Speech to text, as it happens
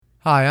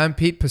Hi, I'm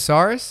Pete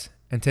Passaris,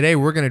 and today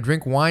we're going to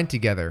drink wine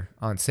together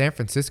on San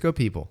Francisco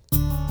People.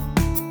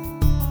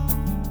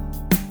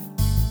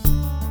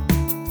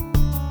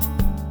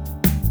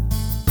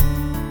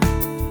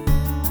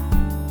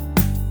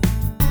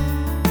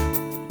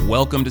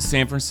 Welcome to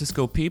San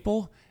Francisco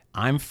People.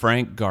 I'm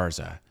Frank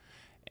Garza,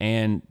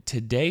 and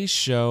today's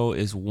show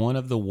is one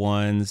of the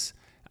ones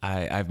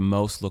I've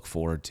most looked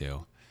forward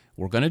to.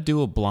 We're going to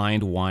do a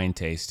blind wine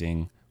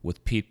tasting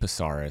with Pete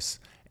Passaris,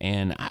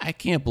 and I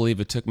can't believe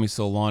it took me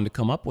so long to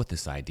come up with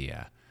this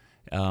idea.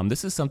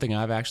 This is something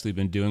I've actually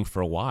been doing for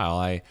a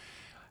while.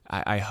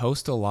 I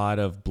host a lot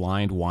of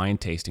blind wine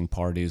tasting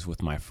parties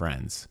with my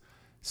friends.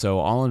 So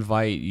I'll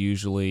invite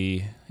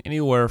usually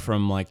anywhere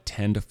from like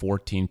 10 to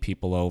 14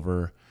 people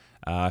over.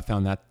 I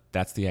found that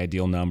that's the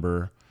ideal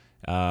number.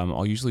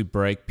 I'll usually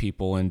break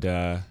people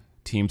into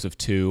teams of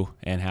two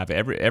and have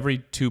every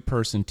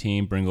two-person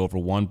team bring over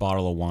one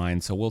bottle of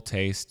wine. So we'll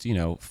taste,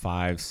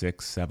 5,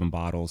 6, 7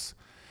 bottles.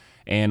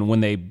 And when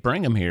they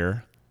bring them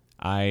here,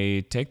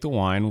 I take the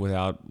wine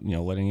without,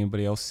 letting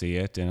anybody else see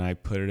it, and I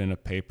put it in a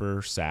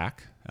paper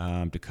sack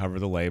to cover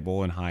the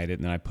label and hide it,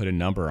 and then I put a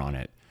number on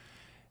it.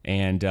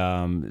 And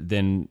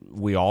then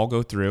we all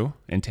go through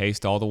and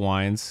taste all the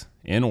wines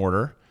in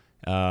order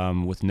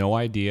with no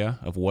idea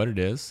of what it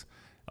is,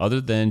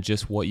 other than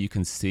just what you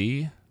can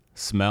see,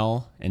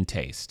 smell, and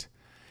taste.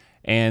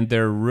 And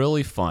they're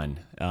really fun.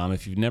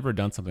 If you've never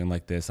done something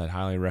like this, I'd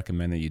highly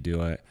recommend that you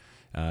do it.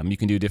 You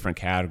can do different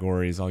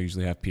categories. I'll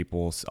usually have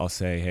people, I'll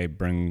say, hey,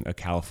 bring a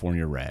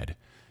California red,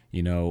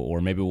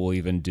 or maybe we'll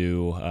even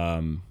do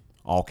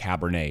all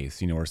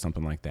Cabernets, or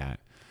something like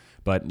that.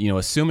 But,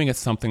 assuming it's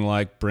something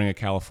like bring a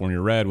California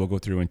red, we'll go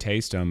through and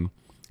taste them,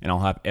 and I'll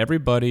have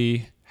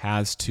everybody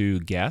has to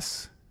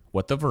guess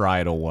what the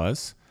varietal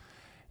was,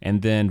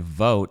 and then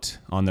vote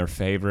on their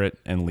favorite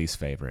and least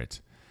favorite.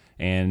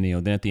 And,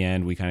 then at the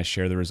end, we kind of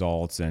share the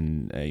results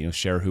and,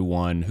 share who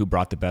won, who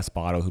brought the best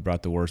bottle, who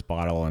brought the worst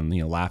bottle, and,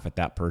 laugh at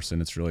that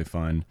person. It's really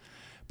fun.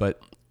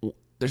 But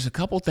there's a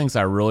couple things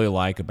I really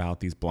like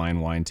about these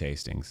blind wine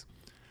tastings.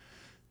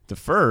 The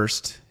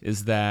first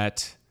is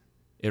that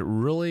it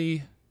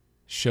really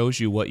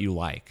shows you what you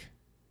like.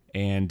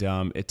 And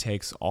it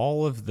takes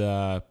all of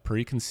the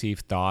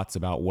preconceived thoughts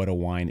about what a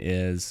wine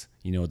is,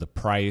 the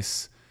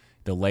price,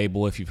 the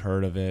label if you've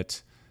heard of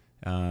it,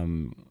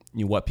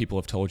 what people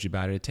have told you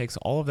about it. It takes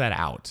all of that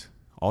out.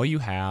 All you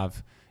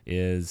have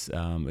is,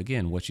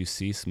 again, what you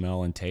see,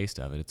 smell, and taste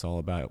of it. It's all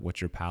about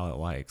what your palate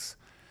likes.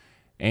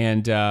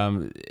 And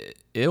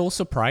it'll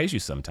surprise you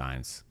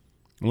sometimes.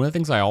 One of the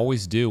things I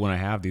always do when I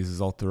have these is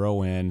I'll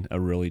throw in a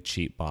really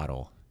cheap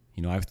bottle.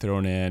 I've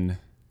thrown in,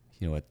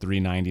 a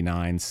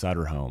 $3.99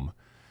 Sutter Home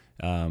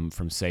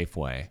from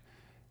Safeway.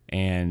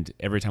 And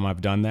every time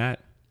I've done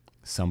that,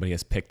 somebody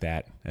has picked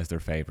that as their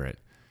favorite.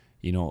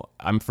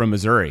 I'm from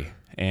Missouri,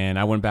 and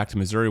I went back to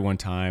Missouri one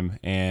time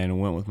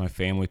and went with my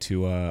family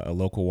to a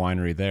local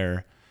winery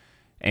there,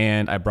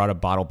 and I brought a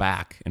bottle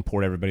back and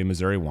poured everybody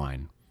Missouri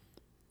wine.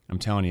 I'm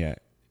telling you,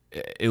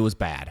 it was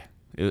bad.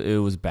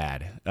 It was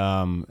bad.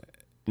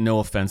 No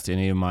offense to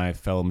any of my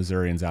fellow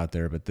Missourians out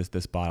there, but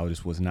this bottle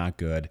just was not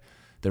good.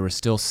 There was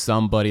still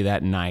somebody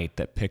that night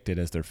that picked it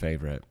as their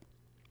favorite.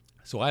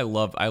 So I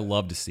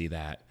love to see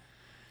that.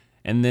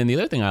 And then the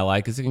other thing I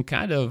like is it can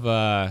kind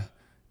of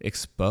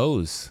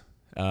expose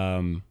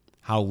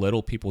how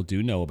little people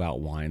do know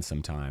about wine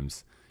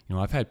sometimes.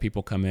 I've had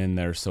people come in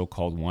that are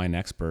so-called wine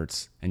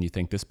experts, and you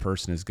think this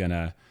person is going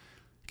to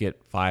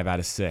get 5 out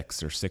of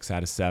 6 or 6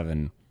 out of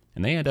 7,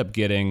 and they end up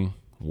getting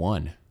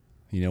 1,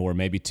 or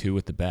maybe 2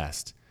 at the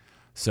best.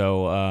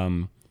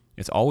 So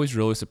it's always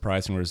really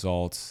surprising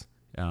results.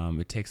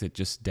 It takes it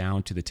just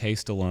down to the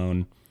taste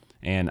alone.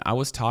 And I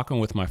was talking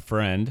with my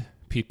friend,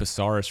 Pete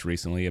Passaris,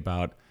 recently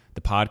about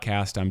the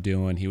podcast I'm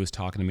doing. He was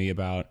talking to me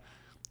about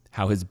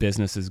how his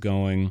business is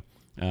going.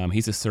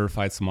 He's a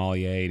certified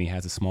sommelier, and he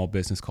has a small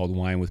business called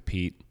Wine with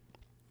Pete.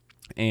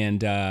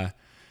 And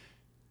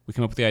we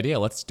came up with the idea,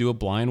 let's do a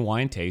blind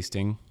wine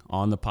tasting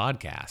on the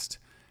podcast.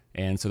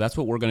 And so that's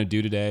what we're going to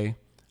do today.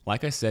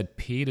 Like I said,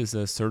 Pete is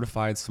a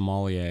certified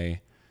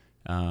sommelier,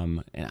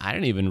 and I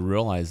didn't even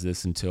realize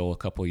this until a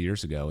couple of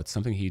years ago. It's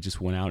something he just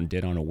went out and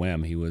did on a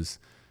whim. He was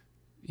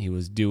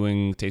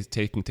doing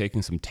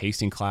taking some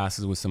tasting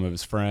classes with some of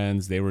his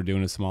friends. They were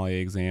doing a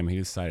sommelier exam. He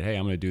decided, hey,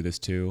 I'm going to do this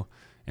too.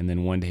 And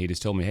then one day he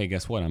just told me, hey,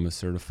 guess what? I'm a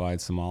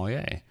certified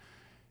sommelier.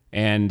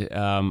 And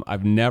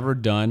I've never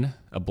done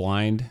a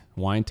blind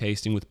wine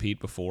tasting with Pete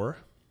before,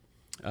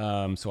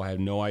 so I have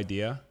no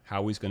idea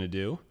how he's going to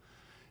do.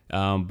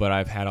 But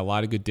I've had a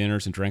lot of good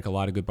dinners and drank a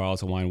lot of good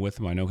bottles of wine with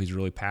him. I know he's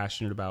really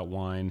passionate about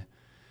wine.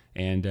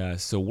 And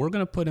so we're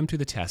going to put him to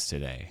the test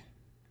today.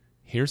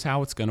 Here's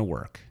how it's going to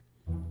work.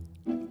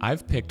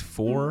 I've picked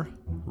 4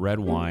 red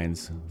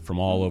wines from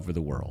all over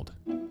the world.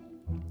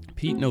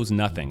 Pete knows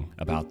nothing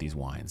about these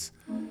wines,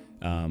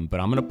 but I'm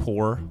going to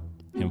pour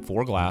him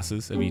 4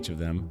 glasses of each of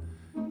them,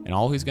 and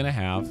all he's going to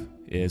have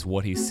is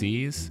what he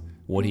sees,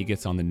 what he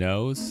gets on the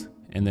nose,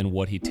 and then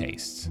what he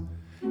tastes.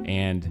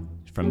 And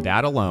from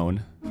that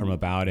alone, from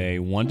about a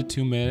 1 to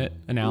 2 minute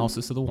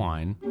analysis of the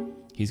wine,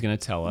 he's going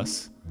to tell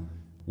us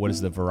what is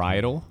the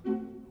varietal,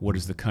 what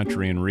is the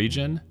country and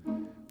region,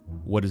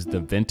 what is the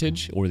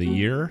vintage or the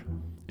year,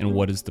 and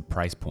what is the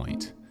price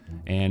point.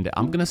 And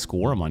I'm going to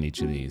score him on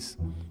each of these.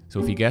 So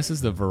if he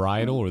guesses the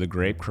varietal or the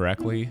grape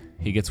correctly,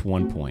 he gets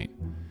 1 point.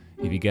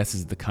 If he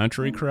guesses the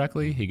country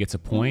correctly, he gets a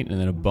point, and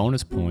then a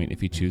bonus point if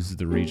he chooses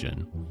the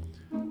region.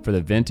 For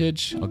the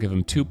vintage, I'll give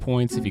him 2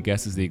 points if he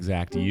guesses the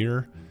exact year,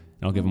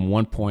 and I'll give him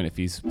 1 point if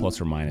he's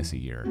plus or minus a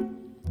year.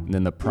 And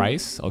then the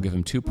price, I'll give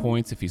him 2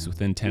 points if he's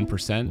within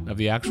 10% of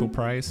the actual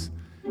price,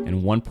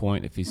 and 1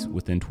 point if he's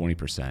within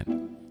 20%.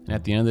 And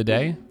at the end of the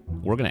day,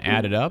 we're going to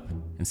add it up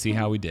and see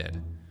how we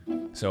did.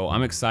 So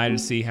I'm excited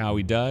to see how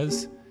he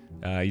does.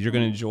 You're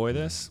going to enjoy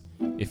this.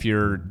 If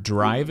you're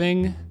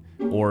driving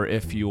or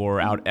if you're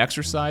out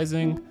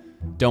exercising,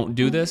 don't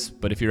do this.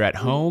 But if you're at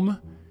home,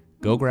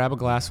 go grab a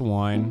glass of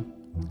wine,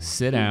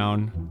 sit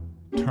down,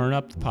 turn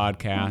up the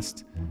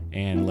podcast,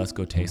 and let's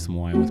go taste some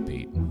wine with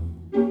Pete.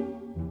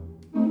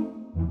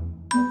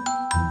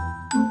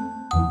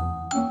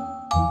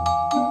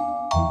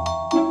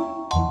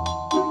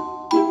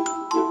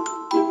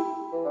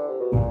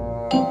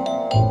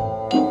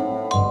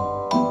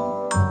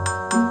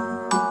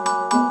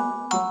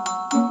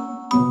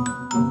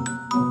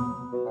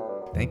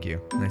 Thank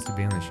you. Nice to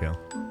be on the show.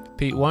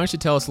 Pete, why don't you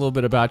tell us a little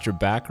bit about your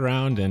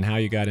background and how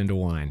you got into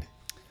wine?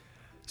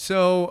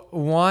 So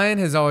wine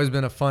has always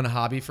been a fun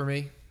hobby for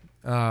me.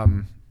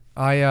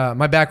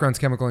 My background's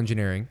chemical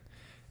engineering,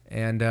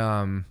 and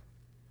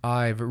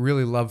I've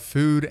really loved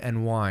food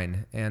and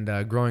wine.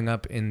 And growing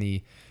up in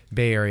the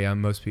Bay Area,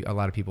 a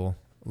lot of people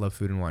love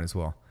food and wine as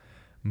well.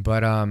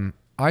 But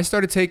I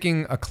started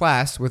taking a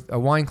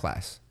wine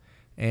class,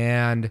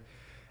 and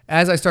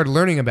as I started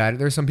learning about it,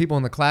 there's some people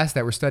in the class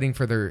that were studying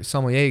for their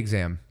sommelier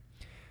exam.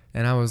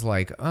 And I was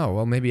like, oh,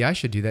 well, maybe I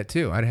should do that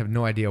too. I have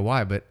no idea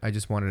why, but I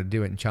just wanted to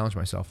do it and challenge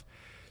myself.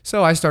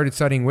 So I started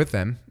studying with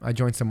them. I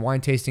joined some wine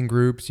tasting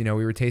groups. We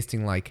were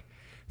tasting like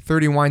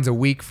 30 wines a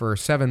week for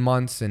 7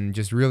 months and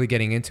just really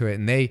getting into it.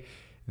 And they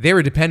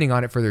were depending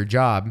on it for their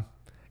job.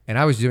 And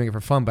I was doing it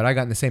for fun, but I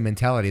got in the same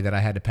mentality that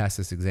I had to pass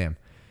this exam.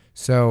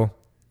 So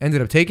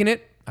ended up taking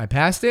it. I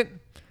passed it.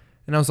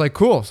 And I was like,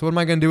 cool, so what am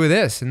I going to do with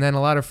this? And then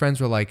a lot of friends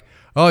were like,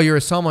 oh, you're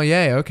a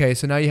sommelier. Okay,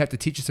 so now you have to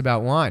teach us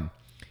about wine.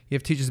 You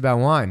have to teach us about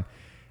wine.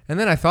 And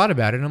then I thought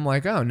about it, and I'm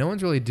like, oh, no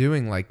one's really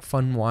doing like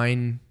fun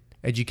wine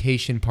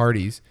education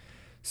parties.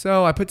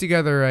 So I put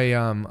together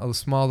a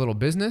small little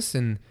business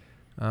and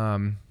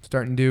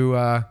starting to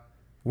do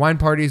wine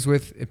parties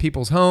with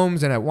people's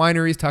homes and at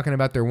wineries, talking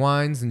about their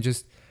wines and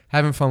just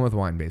having fun with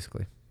wine,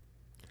 basically.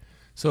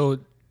 So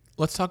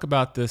let's talk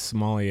about this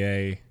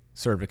sommelier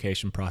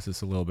certification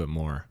process a little bit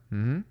more.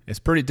 Mm-hmm. It's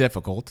pretty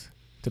difficult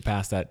to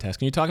pass that test.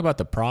 Can you talk about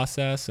the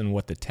process and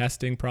what the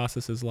testing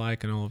process is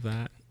like and all of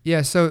that?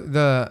 Yeah, so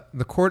the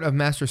Court of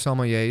Master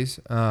Sommeliers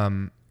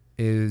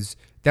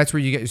that's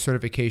where you get your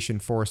certification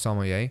for a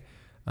sommelier.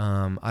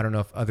 I don't know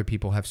if other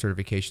people have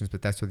certifications,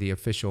 but that's where the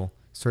official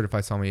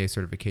certified sommelier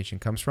certification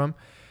comes from.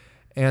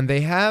 And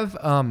they have,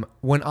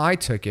 when I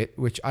took it,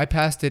 which I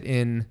passed it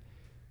in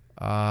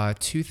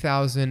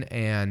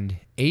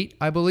 2008,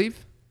 I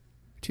believe.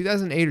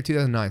 2008 or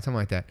 2009, something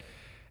like that.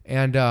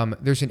 And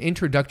there's an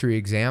introductory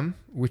exam,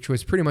 which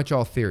was pretty much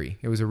all theory.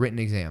 It was a written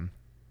exam.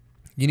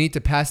 You need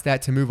to pass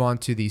that to move on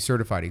to the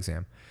certified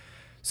exam.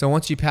 So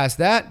once you pass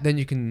that, then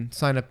you can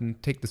sign up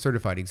and take the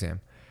certified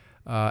exam.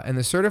 And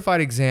the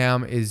certified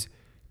exam is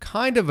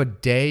kind of a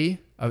day.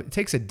 It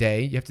takes a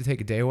day. You have to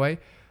take a day away.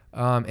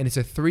 And it's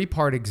a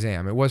 3-part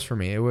exam. It was for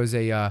me. It was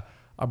a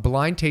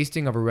blind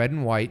tasting of a red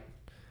and white,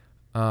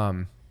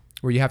 where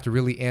you have to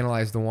really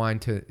analyze the wine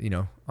to,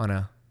 on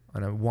a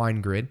wine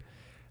grid.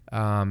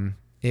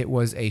 It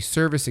was a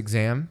service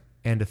exam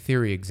and a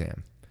theory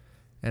exam.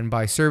 And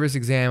by service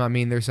exam, I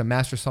mean there's a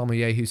master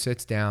sommelier who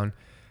sits down.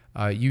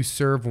 You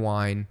serve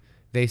wine.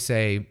 They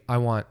say, I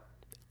want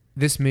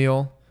this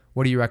meal.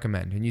 What do you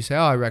recommend? And you say,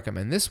 oh, I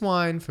recommend this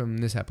wine from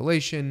this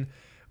appellation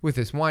with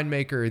this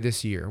winemaker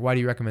this year. Why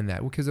do you recommend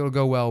that? Well, because it'll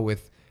go well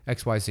with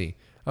XYZ.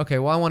 Okay,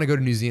 well, I want to go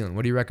to New Zealand.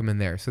 What do you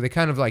recommend there? So they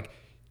kind of like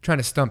trying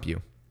to stump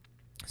you.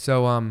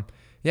 So,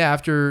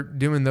 after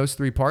doing those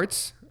 3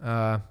 parts,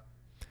 I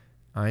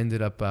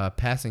ended up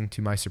passing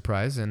to my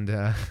surprise. And,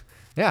 I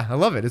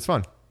love it. It's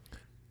fun.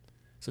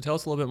 So tell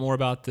us a little bit more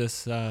about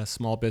this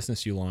small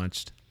business you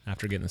launched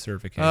after getting the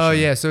certification. Oh,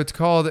 yeah. So it's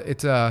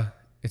a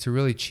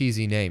really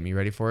cheesy name. You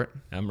ready for it?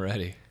 I'm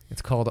ready.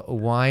 It's called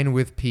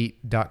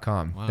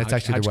winewithpete.com. Wow, That's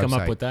actually how'd the website. How'd you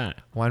come up with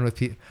that? Wine with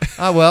Pete.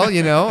 Well,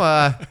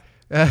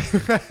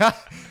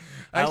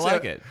 I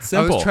like it.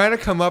 Simple. I was trying to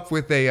come up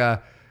with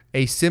a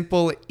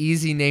simple,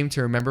 easy name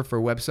to remember for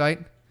a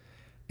website.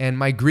 And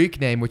my Greek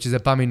name, which is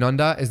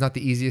Epaminonda, is not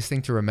the easiest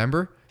thing to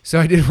remember. So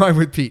I did Wine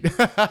with Pete.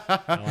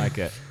 I like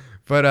it.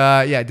 But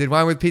did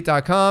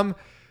winewithpete.com,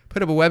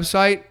 put up a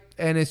website,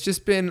 and it's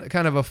just been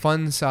kind of a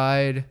fun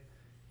side,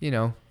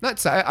 not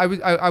side.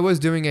 I was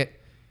doing it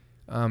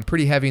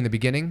pretty heavy in the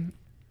beginning,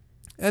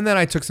 and then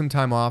I took some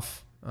time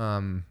off.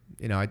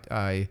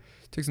 I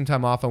took some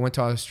time off. I went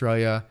to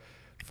Australia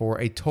for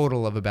a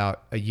total of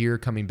about a year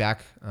coming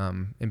back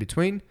in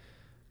between.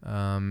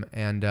 So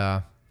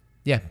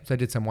I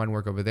did some wine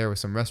work over there with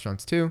some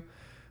restaurants too,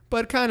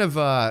 but kind of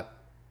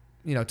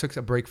took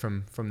a break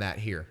from that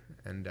here.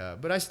 And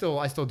but I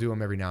still do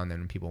them every now and then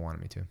when people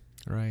wanted me to.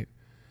 Right.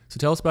 So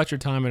tell us about your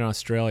time in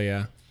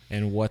Australia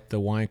and what the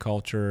wine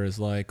culture is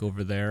like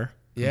over there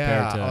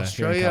compared to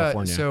Australia. here in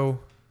California. So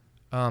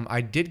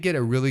I did get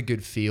a really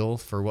good feel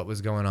for what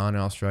was going on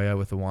in Australia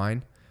with the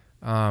wine.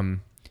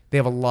 They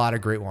have a lot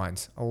of great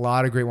wines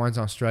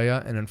in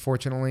Australia, and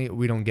unfortunately,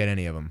 we don't get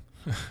any of them.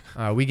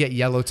 We get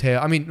yellowtail.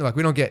 I mean, look,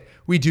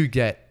 we do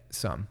get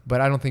some,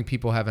 but I don't think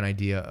people have an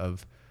idea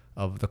of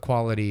the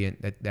quality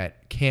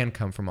that can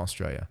come from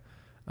Australia.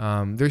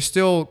 They're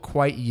still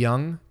quite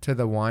young to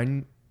the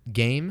wine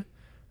game.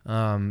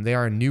 They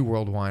are a new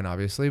world wine,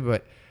 obviously,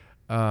 but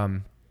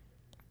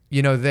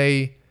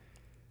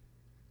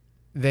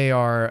they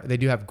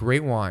do have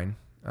great wine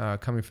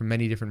coming from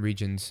many different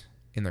regions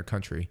in their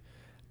country.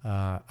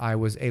 I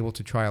was able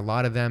to try a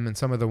lot of them, and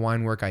some of the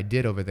wine work I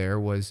did over there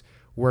was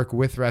work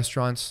with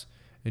restaurants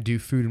and do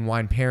food and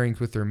wine pairings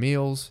with their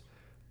meals,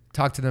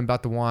 talk to them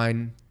about the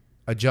wine,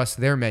 adjust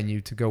their menu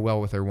to go well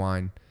with their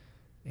wine.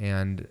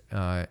 And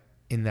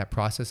in that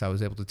process, I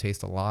was able to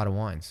taste a lot of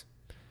wines.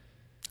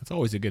 That's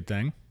always a good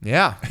thing.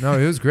 Yeah, no,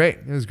 it was great.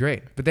 It was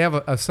great. But they have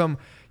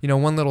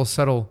one little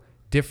subtle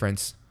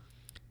difference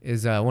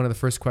is one of the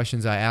first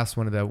questions I asked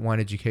one of the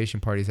wine education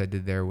parties I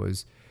did there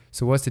was,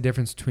 so what's the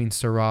difference between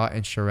Syrah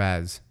and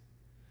Shiraz?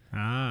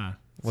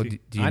 Well, do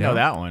you know? I know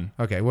that one.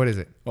 Okay, what is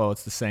it? Well,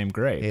 it's the same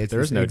grape.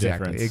 There's no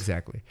difference.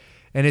 Exactly.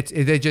 And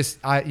they just,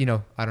 I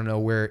don't know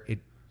where it,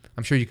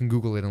 I'm sure you can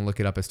Google it and look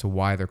it up as to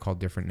why they're called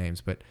different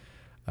names. But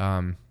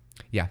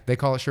they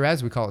call it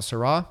Shiraz. We call it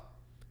Syrah.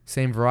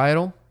 Same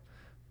varietal.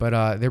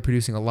 But they're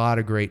producing a lot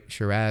of great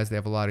Shiraz. They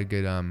have a lot of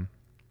good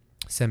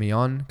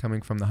Semillon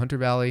coming from the Hunter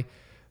Valley.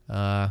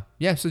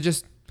 So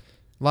just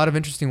a lot of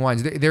interesting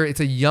wines. It's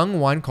a young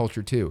wine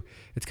culture too.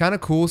 It's kind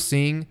of cool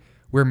seeing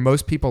where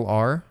most people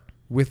are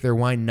with their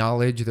wine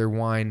knowledge, their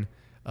wine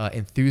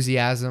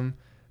enthusiasm.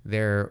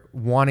 They're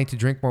wanting to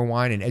drink more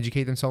wine and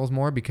educate themselves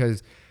more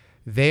because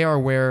they are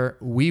where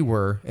we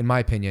were, in my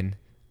opinion,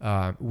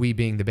 we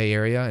being the Bay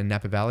Area and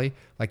Napa Valley,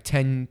 like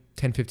 10,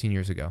 15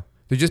 years ago.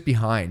 They're just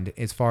behind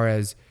as far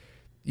as,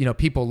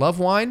 people love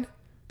wine.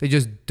 They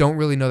just don't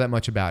really know that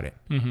much about it.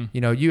 Mm-hmm.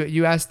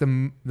 You ask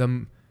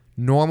the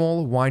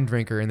normal wine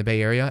drinker in the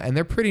Bay Area, and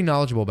they're pretty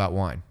knowledgeable about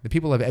wine. The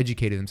people have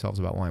educated themselves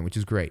about wine, which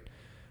is great.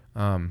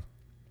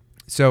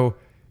 So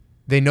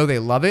they know they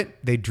love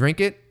it. They drink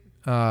it,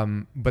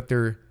 but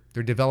they're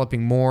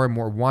developing more and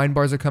more wine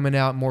bars are coming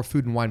out. More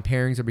food and wine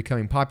pairings are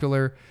becoming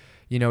popular.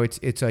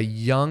 It's a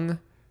young,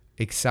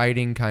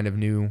 exciting kind of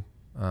new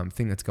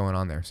thing that's going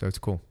on there. So it's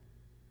cool.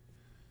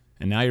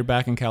 And now you're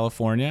back in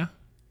California.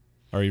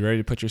 Are you ready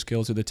to put your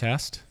skills to the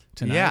test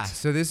tonight? Yeah,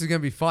 so this is going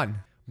to be fun.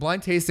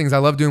 Blind tastings, I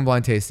love doing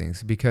blind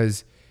tastings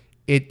because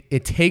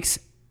it takes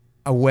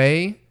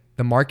away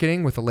the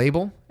marketing with the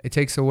label. It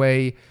takes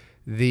away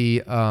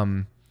the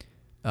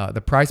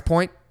price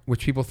point,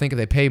 which people think if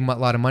they pay a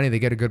lot of money, they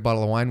get a good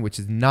bottle of wine, which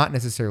is not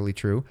necessarily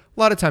true. A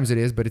lot of times it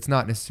is, but it's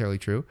not necessarily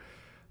true.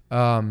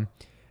 And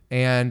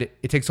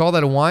it takes all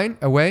that wine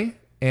away,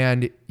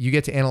 and you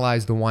get to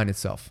analyze the wine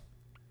itself.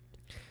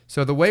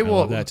 So the way I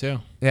love that too.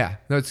 Yeah,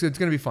 no, it's going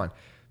to be fun.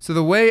 So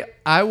the way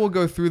I will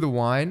go through the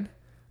wine,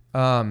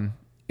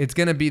 it's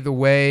going to be the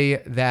way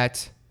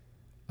that,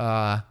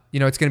 it's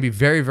going to be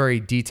very, very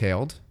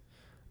detailed.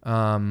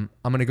 I'm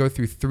going to go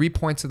through 3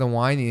 points of the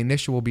wine. The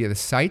initial will be the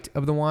sight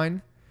of the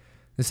wine.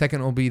 The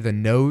second will be the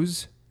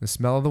nose, the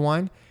smell of the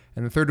wine.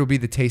 And the third will be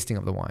the tasting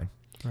of the wine.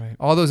 Right.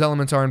 All those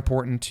elements are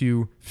important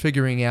to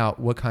figuring out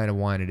what kind of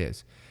wine it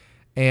is.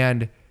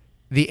 And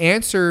the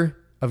answer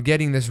of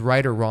getting this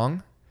right or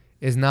wrong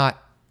is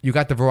not, you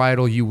got the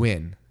varietal, you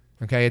win.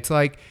 Okay? It's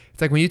like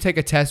when you take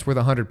a test worth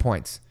 100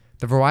 points.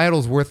 The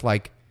varietal's worth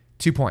like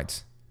 2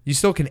 points. You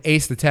still can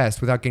ace the test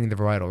without getting the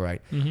varietal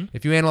right. Mm-hmm.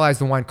 If you analyze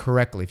the wine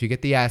correctly, if you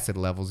get the acid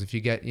levels, if you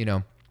get,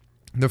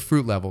 the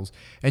fruit levels,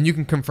 and you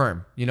can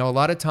confirm. A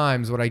lot of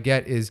times what I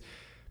get is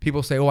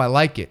people say, oh, I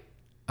like it.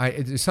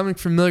 There's something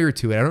familiar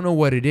to it. I don't know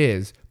what it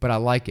is, but I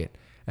like it.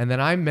 And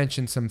then I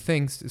mentioned some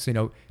things. So,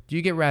 do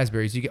you get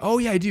raspberries? Oh,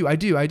 yeah, I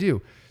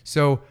do.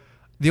 So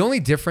the only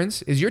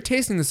difference is you're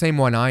tasting the same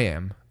one I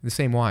am, the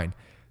same wine.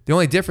 The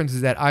only difference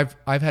is that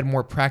I've had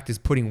more practice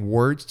putting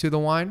words to the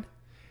wine.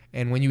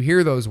 And when you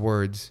hear those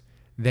words,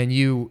 then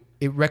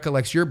it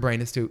recollects your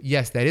brain as to,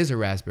 yes, that is a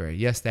raspberry.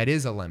 Yes, that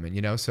is a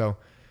lemon, So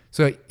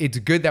it's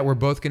good that we're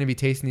both going to be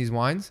tasting these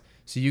wines.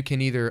 So you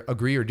can either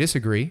agree or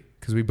disagree,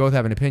 because we both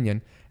have an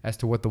opinion as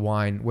to what the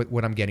wine,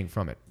 what I'm getting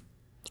from it.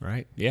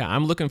 Right. Yeah,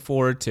 I'm looking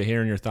forward to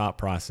hearing your thought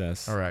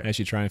process. All right. As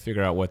you try and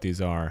figure out what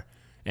these are.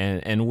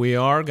 And we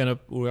are gonna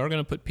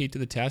put Pete to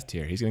the test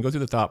here. He's gonna go through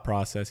the thought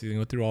process. He's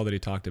gonna go through all that he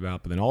talked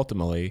about, but then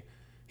ultimately,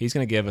 he's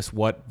gonna give us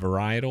what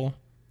varietal,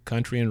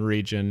 country and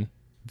region,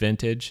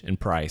 vintage, and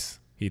price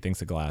he thinks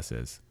the glass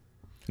is.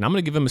 And I'm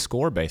gonna give him a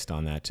score based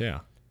on that too.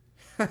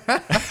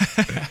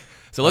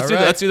 So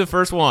let's do the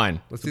first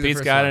one. Let's so do the Pete's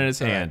first got one. it in his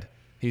hand. Right.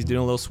 He's doing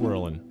a little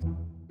swirling.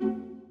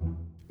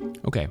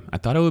 Okay, I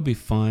thought it would be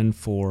fun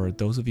for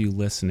those of you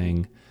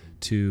listening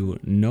to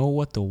know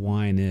what the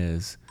wine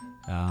is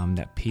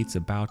that Pete's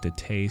about to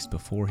taste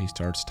before he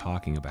starts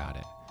talking about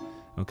it.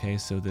 Okay,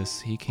 so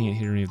he can't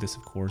hear any of this,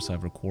 of course.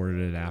 I've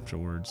recorded it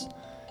afterwards.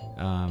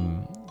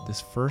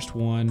 This first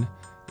one,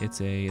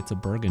 it's a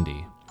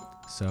Burgundy.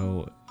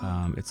 So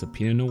it's a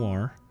Pinot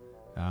Noir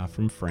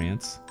from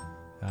France.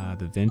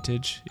 The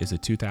vintage is a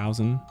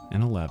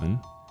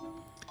 2011.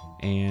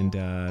 And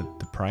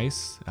the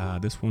price,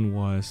 this one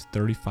was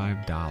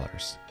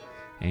 $35.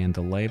 And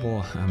the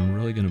label, I'm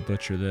really going to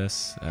butcher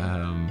this.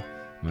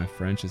 My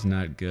French is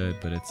not good,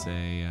 but it's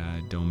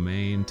a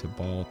Domaine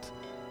Thibault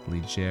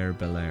Ligier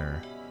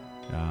Belair.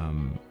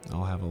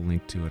 I'll have a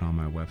link to it on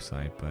my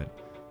website, but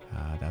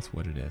that's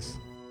what it is.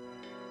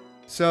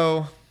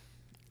 So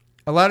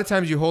a lot of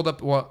times you hold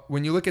up,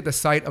 when you look at the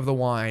site of the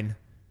wine,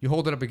 you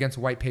hold it up against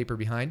white paper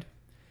behind.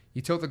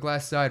 You tilt the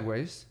glass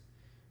sideways.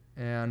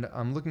 And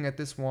I'm looking at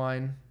this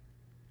wine,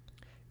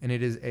 and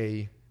it is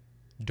a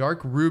dark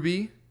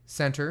ruby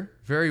center.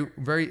 Very,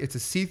 very, it's a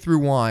see-through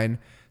wine.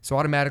 So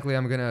automatically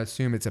I'm going to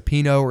assume it's a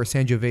Pinot or a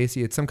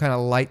Sangiovese. It's some kind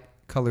of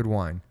light-colored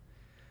wine.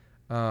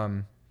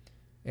 And,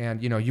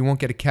 you won't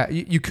get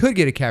you could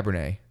get a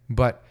Cabernet,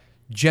 but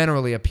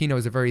generally a Pinot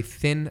is a very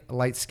thin,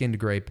 light-skinned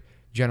grape.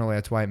 Generally,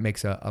 that's why it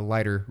makes a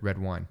lighter red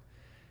wine.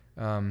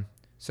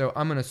 So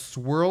I'm going to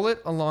swirl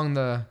it along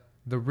the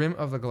rim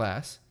of the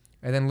glass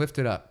and then lift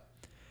it up.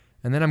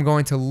 And then I'm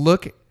going to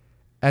look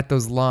at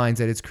those lines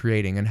that it's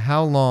creating and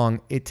how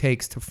long it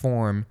takes to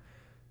form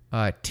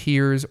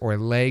tiers or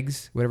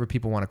legs, whatever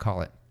people want to call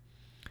it.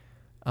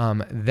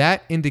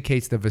 That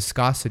indicates the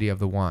viscosity of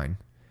the wine,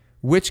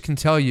 which can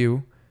tell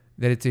you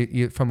that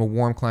it's from a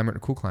warm climate or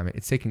cool climate.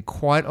 It's taking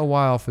quite a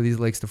while for these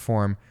legs to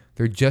form.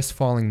 They're just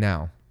falling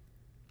now.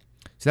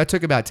 So that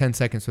took about 10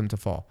 seconds for them to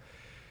fall.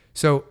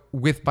 So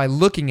by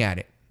looking at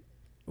it,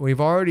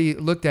 we've already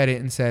looked at it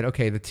and said,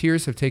 okay, the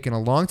tiers have taken a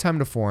long time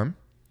to form.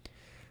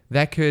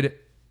 That could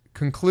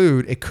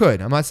conclude,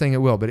 I'm not saying it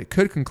will, but it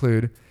could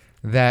conclude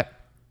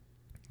that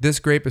this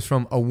grape is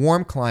from a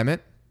warm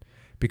climate,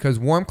 because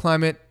warm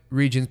climate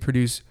regions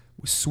produce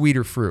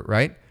sweeter fruit,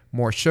 right?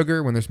 More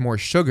sugar. When there's more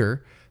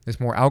sugar, there's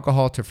more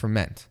alcohol to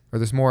ferment, or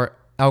there's more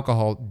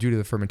alcohol due to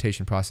the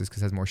fermentation process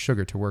because it has more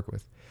sugar to work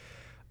with.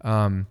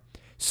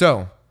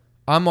 So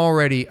I'm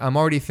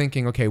already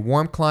thinking, okay,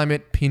 warm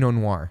climate, Pinot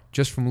Noir,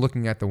 just from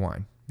looking at the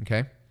wine,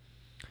 okay?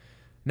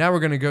 Now we're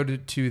going to go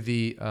to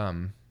the...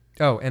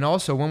 and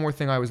also one more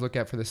thing I always look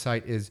at for the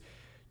site is,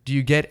 do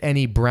you get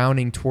any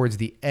browning towards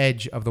the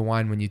edge of the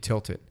wine when you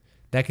tilt it?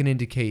 That can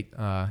indicate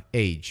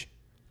age.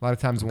 A lot of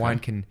times wine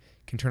can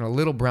turn a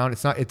little brown.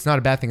 It's not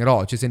a bad thing at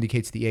all. It just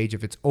indicates the age.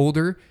 If it's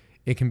older,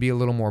 it can be a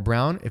little more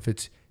brown. If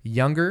it's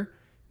younger,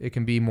 it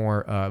can be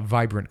more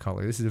vibrant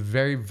color. This is a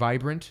very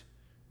vibrant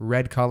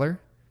red color,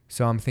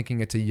 so I'm thinking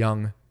it's a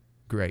young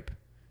grape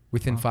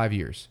within 5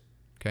 years.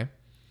 Okay.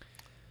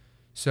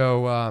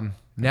 So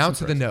now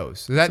to the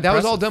nose. So that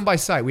was all done by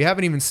sight. We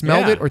haven't even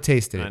smelled it or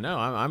tasted it. I know.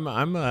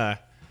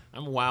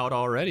 I'm wowed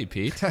already,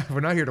 Pete. We're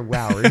not here to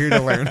wow. We're here to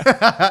learn.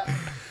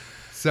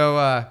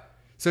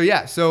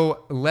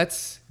 So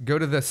let's go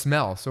to the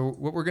smell. So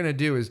what we're gonna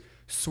do is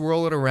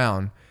swirl it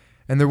around,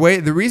 and the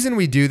reason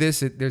we do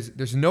this,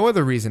 there's no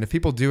other reason. If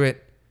people do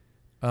it,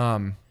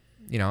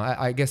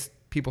 I guess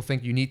people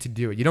think you need to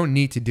do it. You don't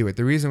need to do it.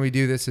 The reason we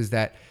do this is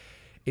that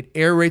it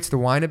aerates the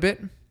wine a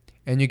bit,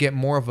 and you get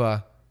more of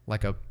a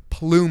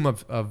plume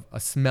of a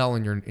smell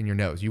in your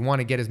nose. You want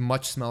to get as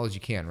much smell as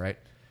you can, right?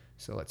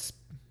 So let's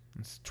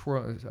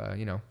twirl,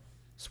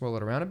 swirl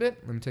it around a bit.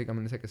 I'm going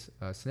to take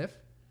a sniff.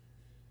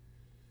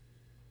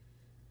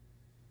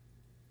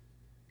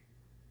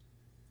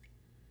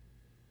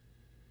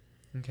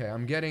 Okay,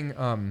 I'm getting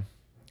and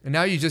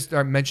now you just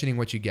start mentioning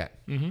what you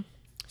get. Mm-hmm.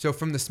 So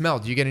from the smell,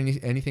 do you get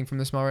anything from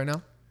the smell right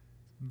now?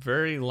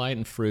 Very light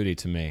and fruity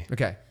to me.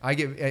 Okay, I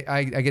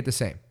get the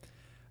same.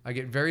 I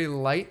get very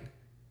light,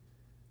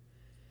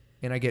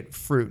 and I get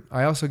fruit.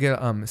 I also get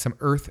some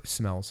earth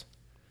smells.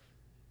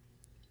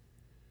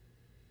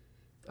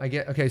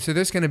 So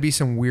there's going to be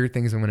some weird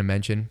things I'm going to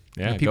mention.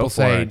 Yeah, people go for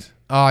say, it.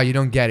 "Oh, you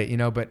don't get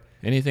it," but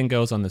anything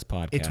goes on this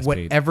podcast. It's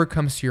whatever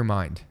comes to your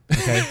mind.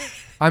 Okay,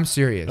 I'm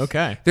serious.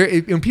 Okay.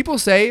 When people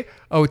say,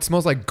 "Oh, it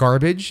smells like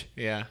garbage,"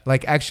 yeah,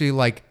 like actually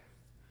like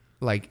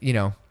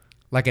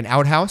an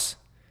outhouse.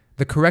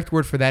 The correct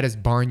word for that is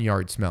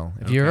barnyard smell.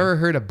 If you've ever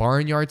heard a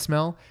barnyard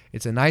smell,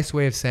 it's a nice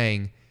way of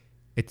saying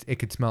it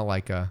could smell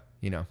like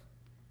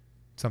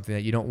something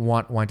that you don't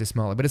want wine to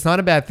smell like. But it's not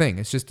a bad thing.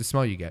 It's just the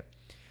smell you get.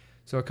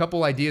 So a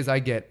couple ideas I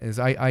get is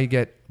I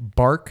get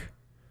bark.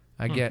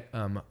 I get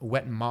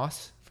wet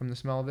moss from the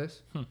smell of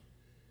this.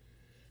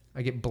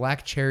 I get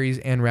black cherries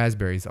and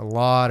raspberries. A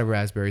lot of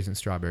raspberries and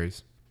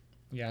strawberries.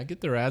 Yeah, I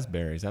get the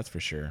raspberries, that's for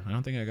sure. I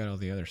don't think I got all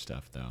the other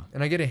stuff, though.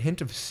 And I get a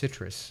hint of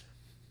citrus.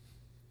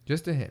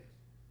 Just a hint.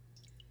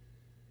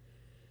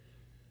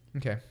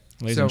 Okay.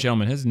 Ladies and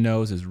gentlemen, his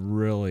nose is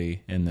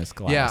really in this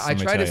glass. Yeah, I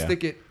try to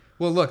stick it.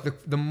 Well,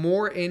 look, the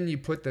more in you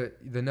put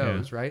the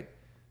nose, right,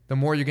 the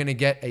more you're going to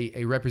get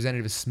a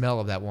representative smell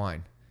of that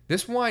wine.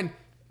 This wine,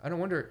 I don't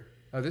wonder.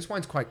 Oh, this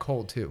wine's quite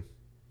cold too.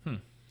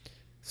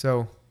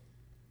 So,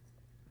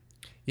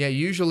 yeah,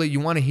 usually you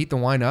want to heat the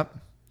wine up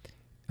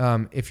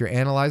if you're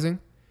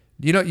analyzing.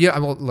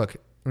 Well, look,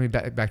 let me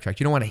backtrack.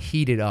 You don't want to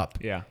heat it up.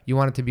 Yeah. You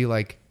want it to be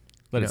like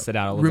Let it sit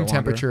out a little room bit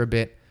temperature a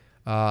bit.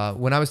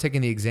 When I was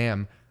taking the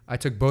exam, I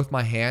took both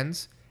my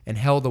hands and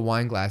held the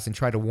wine glass and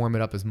tried to warm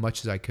it up as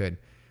much as I could.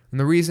 And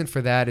the reason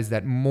for that is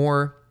that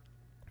more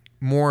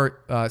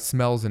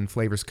smells and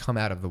flavors come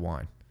out of the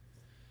wine.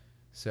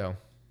 So,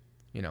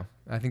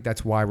 I think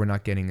that's why we're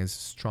not getting as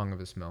strong of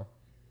a smell.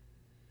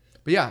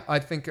 But yeah, I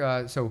think,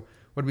 so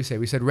what did we say?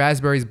 We said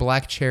raspberries,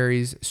 black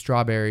cherries,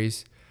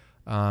 strawberries.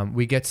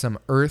 We get some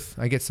earth.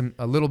 I get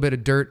a little bit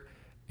of dirt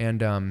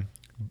and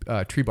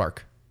tree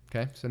bark.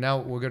 Okay, so now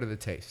we'll go to the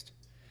taste.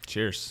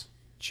 Cheers.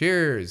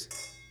 Cheers.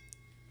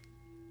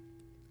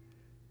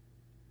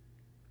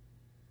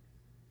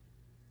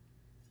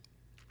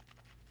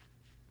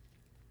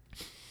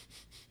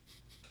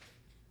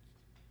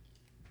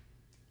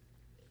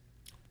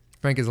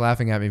 Frank is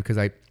laughing at me because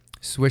I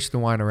switched the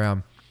wine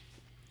around.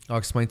 I'll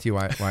explain to you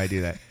why I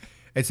do that.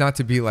 It's not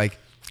to be like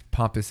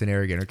pompous and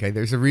arrogant, okay?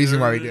 There's a reason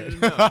why we do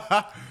it.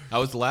 I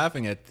was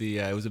laughing at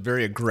it was a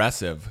very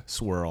aggressive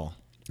swirl.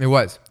 It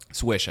was.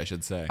 Swish, I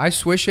should say. I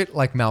swish it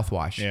like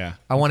mouthwash. Yeah.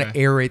 I want to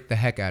aerate the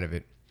heck out of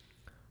it.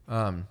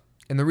 And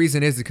the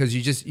reason is because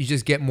you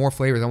just get more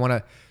flavors. I want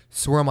to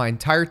swirl my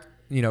entire,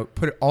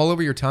 put it all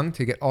over your tongue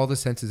to get all the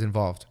senses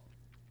involved.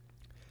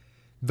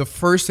 The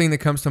first thing that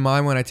comes to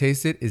mind when I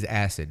taste it is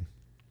acid.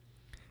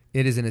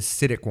 It is an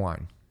acidic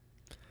wine,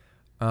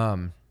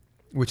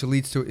 which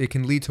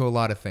can lead to a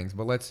lot of things.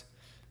 But let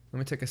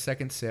me take a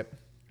second sip.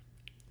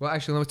 Well,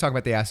 actually, let's talk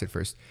about the acid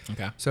first.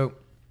 Okay. So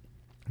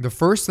the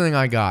first thing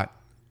I got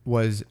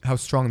was how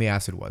strong the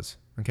acid was.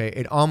 Okay,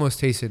 it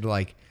almost tasted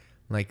like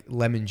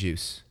lemon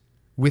juice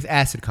with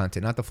acid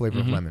content, not the flavor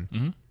of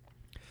lemon.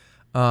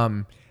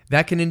 Mm-hmm.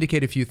 That can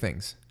indicate a few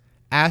things.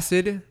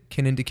 Acid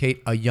can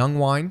indicate a young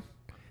wine.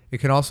 It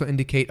can also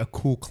indicate a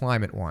cool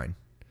climate wine.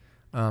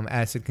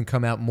 Acid can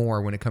come out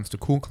more when it comes to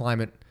cool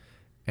climate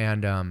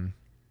and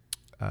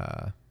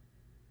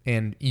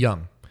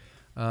young.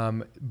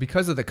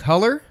 Because of the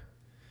color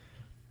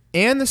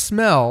and the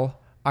smell,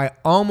 I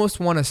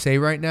almost want to say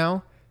right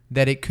now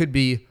that it could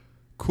be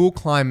cool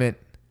climate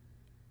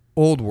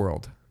old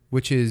world,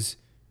 which is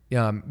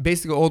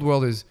basically old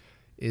world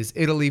is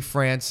Italy,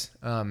 France.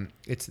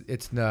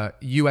 It's the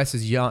U.S.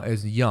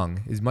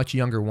 is much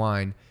younger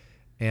wine,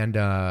 and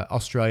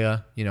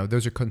Australia.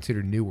 Those are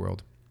considered new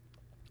world.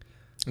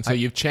 And so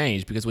you've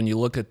changed because when you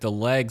look at the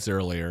legs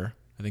earlier,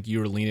 I think you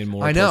were leaning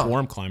more towards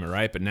warm climate,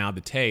 right? But now the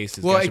taste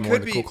is actually more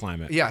in the cool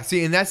climate. Yeah,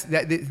 see, and this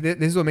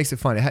is what makes it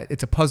fun.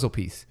 It's a puzzle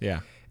piece.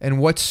 Yeah. And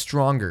what's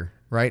stronger,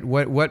 right?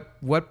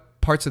 What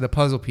parts of the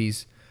puzzle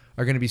piece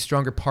are going to be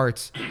stronger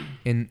parts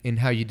in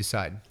how you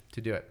decide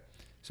to do it?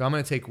 So I'm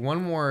going to take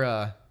one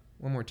more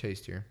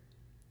taste here.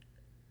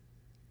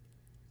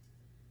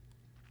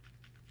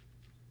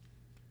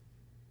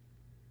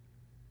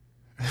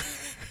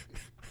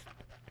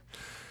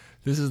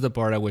 This is the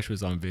part I wish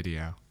was on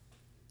video.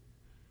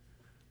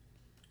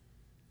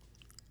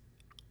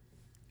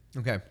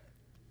 Okay.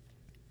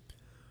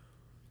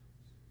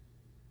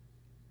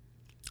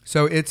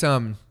 So it's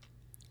so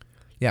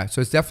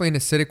it's definitely an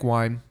acidic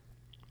wine.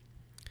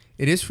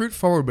 It is fruit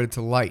forward, but it's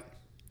a light.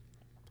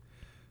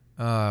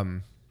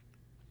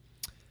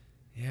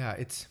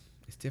 It's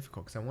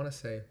difficult because I want to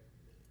say.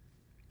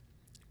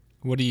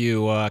 What are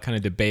you kind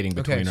of debating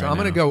between right now? Okay, so I'm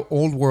going to go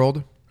old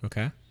world.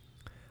 Okay.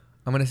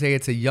 I'm going to say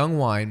it's a young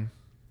wine.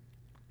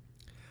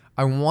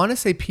 I want to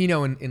say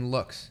Pinot in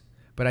looks,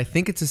 but I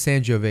think it's a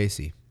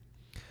Sangiovese.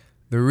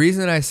 The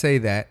reason I say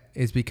that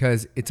is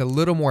because it's a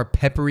little more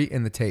peppery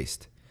in the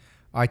taste.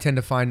 I tend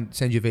to find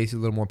Sangiovese a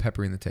little more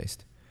peppery in the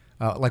taste,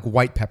 like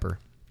white pepper.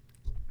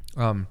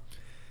 It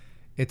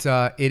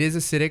is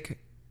acidic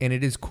and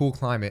it is cool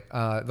climate.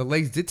 The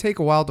legs did take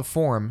a while to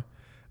form,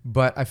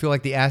 but I feel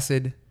like the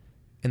acid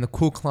and the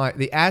cool climate,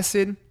 the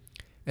acid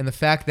and the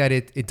fact that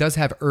it does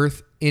have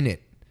earth in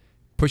it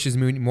pushes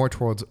me more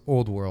towards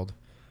old world.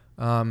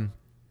 Now,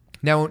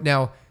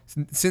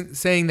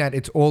 saying that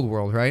it's old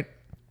world, right?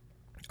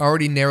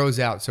 Already narrows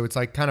out, so it's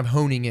like kind of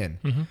honing in.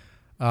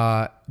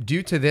 Mm-hmm.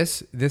 Due to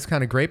this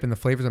kind of grape and the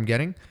flavors I'm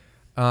getting,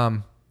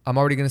 I'm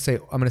going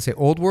to say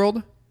old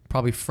world,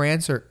 probably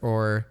France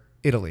or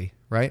Italy,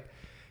 right?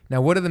 Now,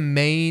 what are the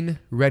main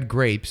red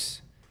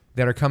grapes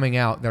that are coming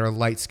out that are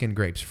light skinned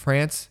grapes?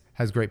 France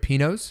has great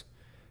Pinots,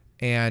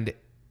 and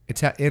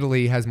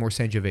Italy has more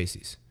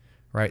Sangioveses,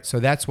 right? So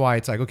that's why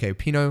it's like, okay,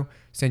 Pinot,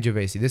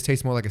 Sangiovese. This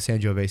tastes more like a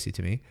Sangiovese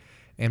to me.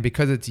 And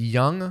because it's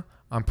young,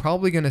 I'm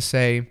probably going to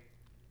say,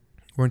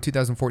 we're in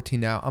 2014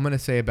 now, I'm going to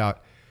say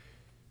about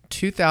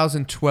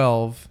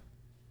 2012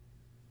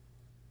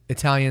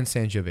 Italian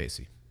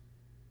Sangiovese.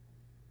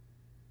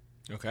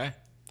 Okay.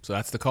 So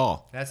that's the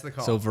call. That's the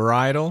call. So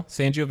varietal,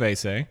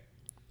 Sangiovese,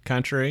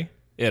 country,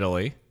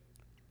 Italy,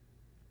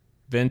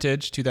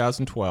 vintage,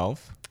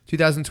 2012.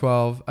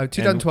 2012,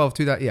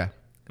 yeah.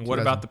 And what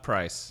about the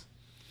price?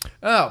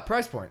 Oh,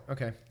 price point.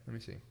 Okay, let me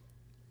see.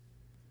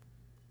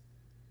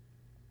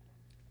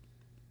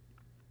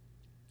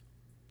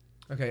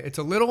 Okay, it's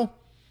a little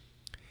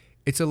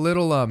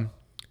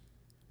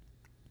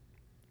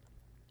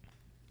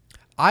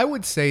I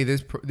would say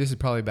this is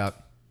probably about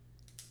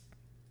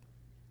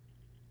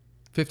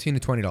 $15 to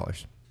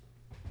 $20.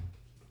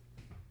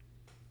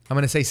 I'm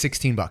going to say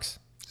 $16.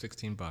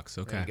 $16.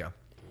 Okay. There you go.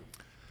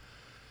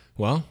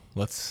 Well,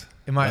 let's.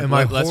 Am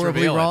I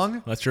horribly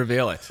wrong? Let's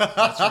reveal it.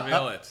 Let's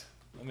reveal it.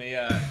 Let me.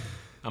 I'm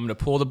going to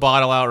pull the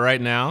bottle out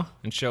right now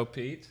and show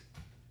Pete.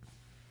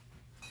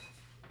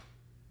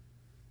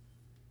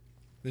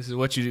 This is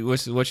what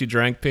you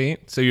drank,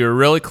 Pete. So you were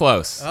really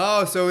close.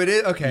 Oh, so it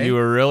is okay. You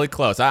were really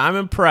close. I'm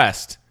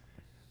impressed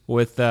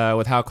with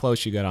how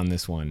close you got on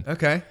this one.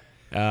 Okay.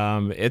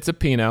 It's a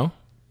Pinot.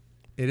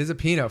 It is a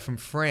Pinot from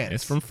France.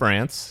 It's from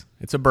France.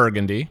 It's a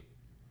Burgundy.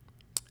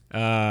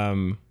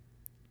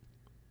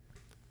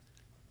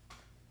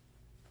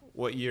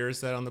 What year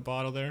is that on the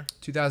bottle there?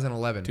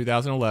 2011.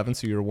 2011.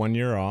 So you're 1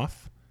 year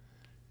off.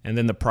 And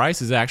then the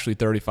price is actually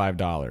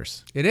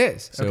 $35. It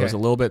is. So it was a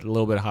little bit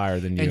higher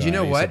than you. And you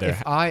know what?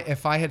 If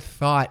I had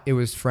thought it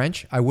was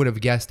French, I would have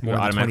guessed more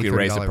than automatically $20,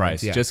 raise the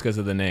price yeah. just because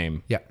of the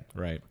name. Yeah.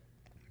 Right.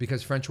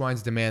 Because French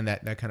wines demand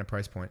that kind of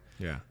price point.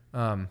 Yeah.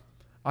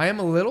 I am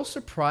a little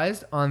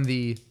surprised on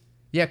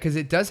because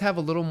it does have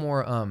a little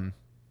more a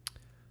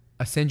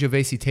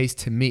Sangiovese taste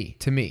to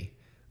me.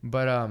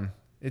 But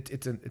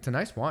it's a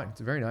nice wine.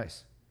 It's very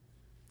nice.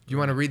 Do you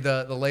want to read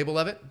the label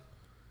of it?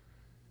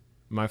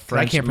 My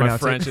French isn't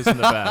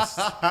the best.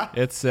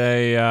 It's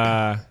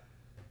a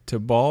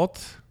Thibault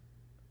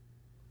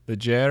de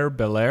Ger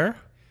Belair.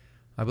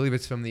 I believe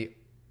it's from the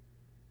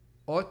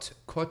Haute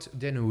Côte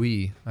de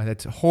Nuit.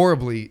 That's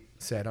horribly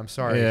said. I'm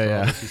sorry for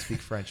all of you speak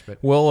French, but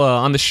well,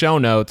 on the show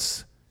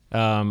notes,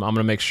 I'm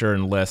gonna make sure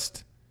and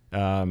list.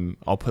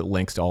 I'll put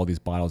links to all these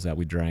bottles that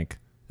we drank,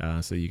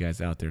 so you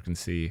guys out there can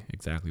see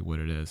exactly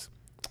what it is.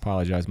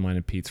 Apologize, mine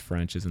and Pete's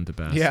French isn't the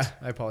best. Yeah,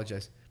 I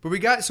apologize. But we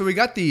got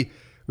the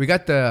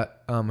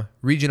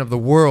region of the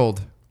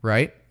world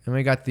right, and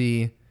we got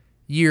the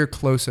year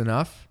close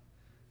enough.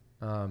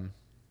 I'm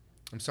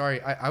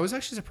sorry, I was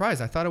actually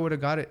surprised. I thought I would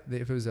have got it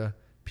if it was a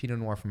Pinot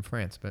Noir from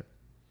France, but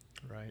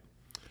right.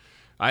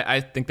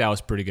 I think that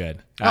was pretty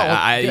good.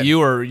 Good. You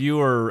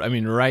were I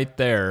mean right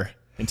there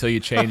until you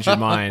changed your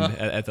mind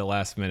at the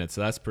last minute.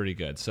 So that's pretty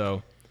good.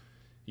 So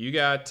you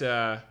got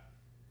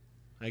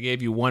I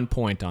gave you 1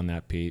 point on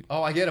that, Pete.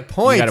 Oh, I get a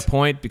point. You got a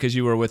point because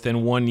you were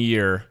within 1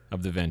 year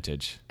of the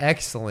vintage.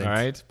 Excellent. All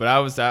right,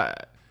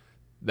 but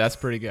that's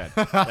pretty good.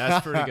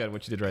 That's pretty good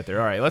what you did right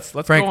there. All right, let's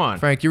Frank, go on.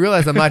 Frank, you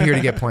realize I'm not here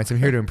to get points. I'm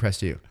here to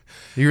impress you.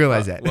 You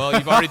realize that? Well,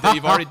 you've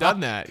already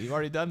done that. You've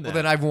already done that. Well,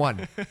 then I've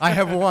won. I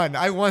have won.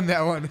 I won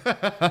that one.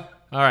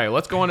 All right,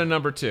 let's go on to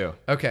number 2.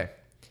 Okay.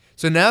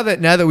 So now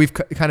that we've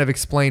kind of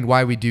explained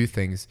why we do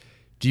things,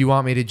 do you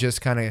want me to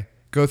just kind of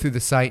go through the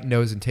site,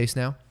 nose, and taste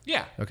now?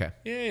 Yeah. Okay.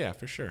 Yeah,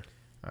 for sure.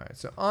 All right.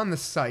 So on the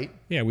site.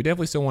 Yeah, we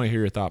definitely still want to hear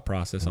your thought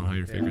process on how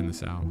you're figuring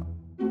this out.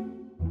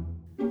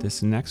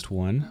 This next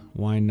one,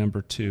 wine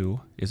number 2,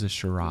 is a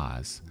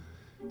Shiraz.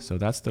 So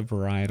that's the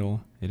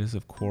varietal. It is,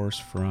 of course,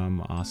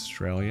 from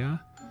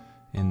Australia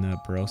in the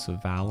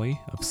Barossa Valley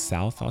of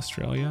South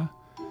Australia.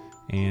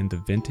 And the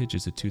vintage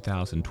is a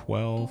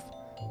 2012.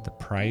 The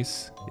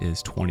price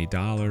is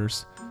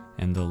 $20.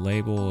 And the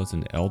label is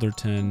an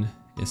Elderton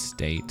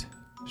Estate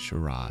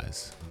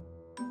Shiraz.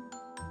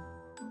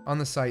 On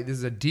the site, this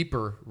is a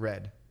deeper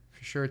red.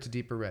 For sure, it's a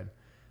deeper red.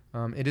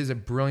 It is a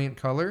brilliant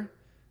color.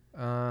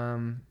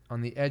 On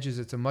the edges,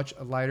 it's a much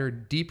lighter,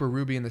 deeper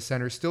ruby in the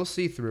center, still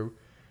see-through.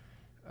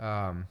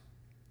 And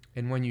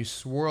when you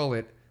swirl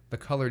it, the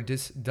color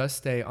does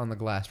stay on the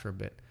glass for a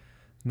bit.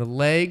 And the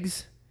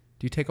legs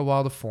do take a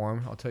while to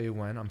form. I'll tell you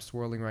when. I'm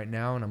swirling right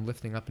now, and I'm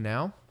lifting up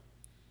now.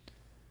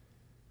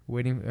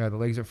 Waiting. The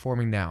legs are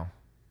forming now.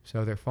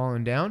 So they're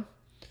falling down.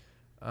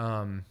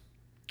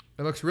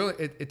 It looks really...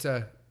 It's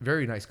a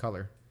very nice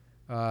color.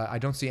 I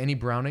don't see any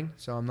browning,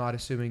 so I'm not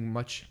assuming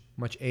much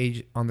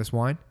age on this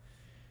wine.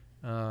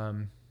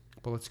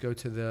 But let's go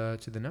to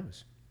the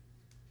nose.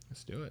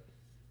 Let's do it.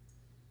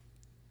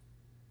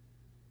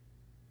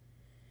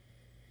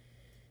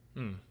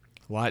 A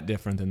lot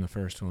different than the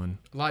first one.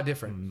 A lot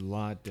different. A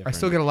lot different. I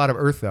still get a lot of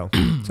earth, though. So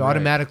Right.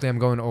 automatically I'm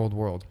going to old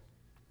world.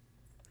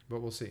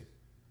 But we'll see.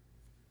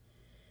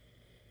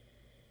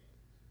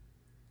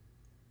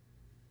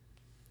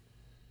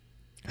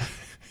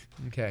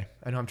 Okay.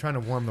 I know I'm trying to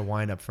warm the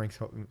wine up. Frank's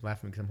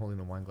laughing because I'm holding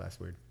the wine glass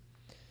weird.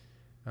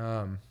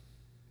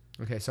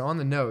 Okay, so on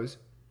the nose,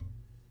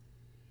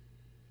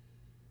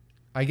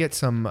 I get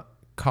some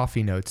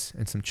coffee notes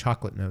and some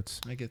chocolate notes.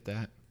 I get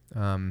that.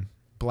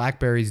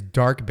 Blackberries,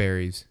 dark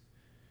berries.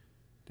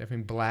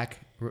 Definitely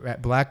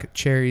black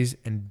cherries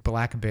and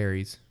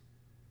blackberries.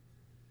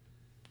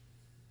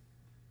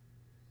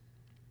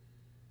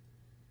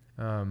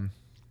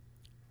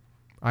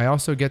 I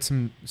also get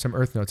some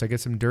earth notes. I get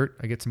some dirt.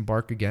 I get some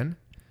bark again.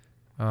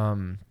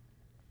 So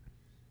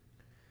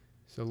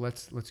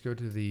let's go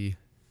to the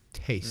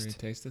taste. Ready to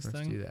taste this Let's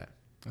thing? do that.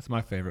 That's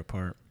my favorite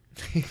part.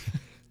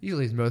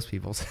 Usually it's most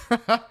people's.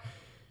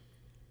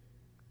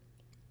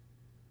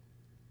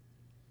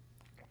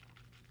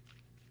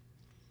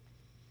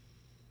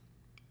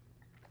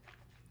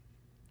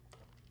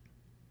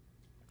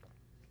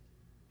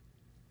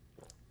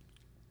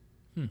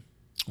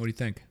 What do you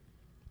think?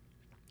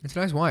 It's a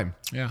nice wine.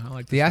 Yeah, I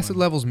like this The acid one.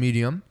 level's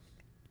medium.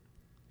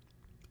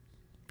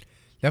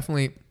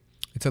 Definitely,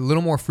 it's a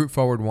little more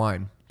fruit-forward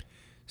wine.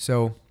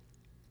 So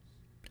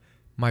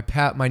my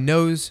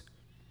nose,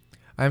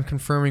 I'm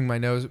confirming my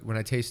nose when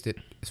I taste it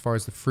as far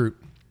as the fruit,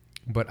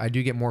 but I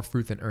do get more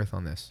fruit than earth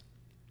on this,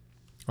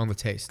 on the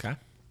taste. Okay.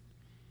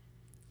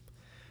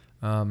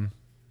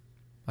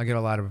 I get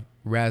a lot of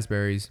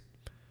raspberries.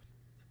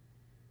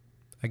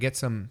 I get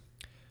some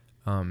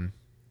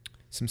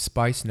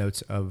spice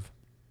notes of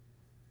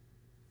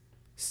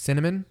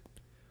cinnamon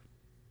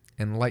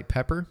and light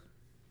pepper,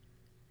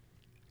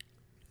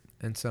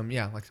 and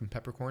like some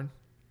peppercorn.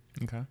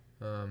 Okay.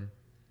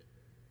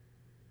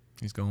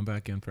 He's going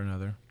back in for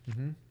another.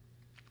 Mm-hmm.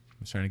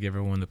 I'm trying to give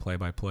everyone the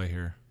play-by-play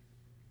here.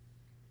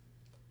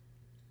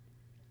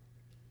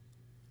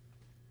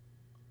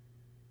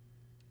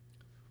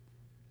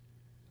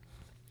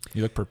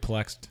 You look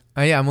perplexed.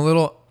 Yeah, I'm a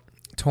little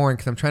torn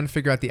because I'm trying to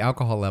figure out the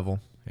alcohol level.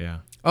 Yeah.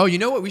 Oh, you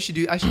know what we should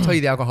do? I should tell you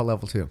the alcohol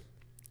level too.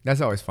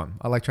 That's always fun.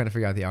 I like trying to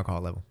figure out the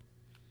alcohol level.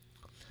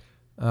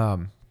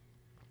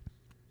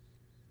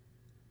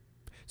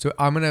 So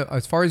I'm gonna,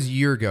 as far as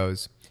year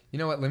goes, you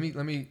know what? Let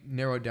me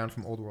narrow it down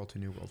from Old World to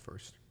New World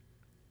first.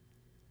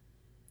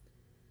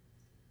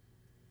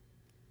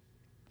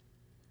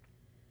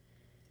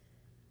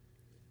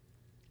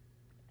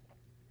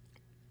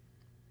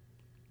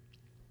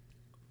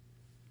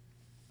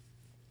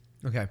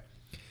 Okay.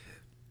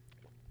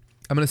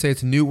 I'm gonna say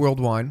it's a New World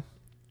wine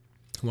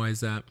Why is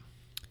that?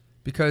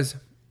 because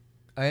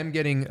I am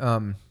getting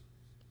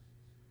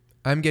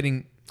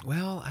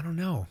well, I don't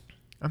know.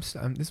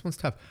 This one's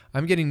tough.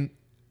 I'm getting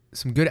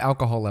some good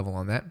alcohol level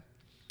on that,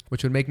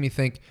 which would make me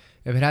think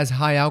if it has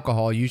high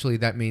alcohol, usually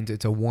that means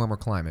it's a warmer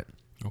climate.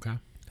 Okay.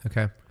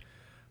 Okay.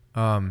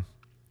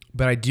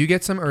 But I do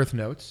get some earth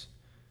notes.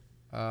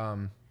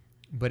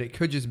 But it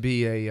could just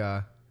be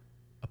a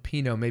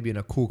Pinot, maybe in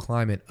a cool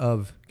climate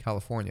of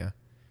California.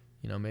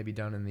 You know, maybe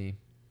down in the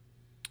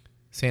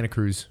Santa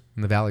Cruz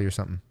in the valley or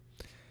something.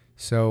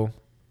 So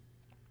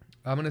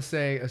I'm gonna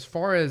say, as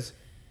far as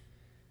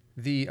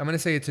I'm gonna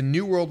say it's a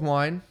New World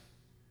wine.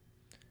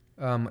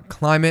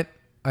 Climate,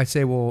 I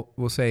say we'll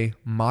say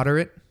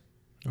moderate.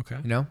 Okay.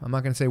 You know, I'm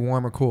not gonna say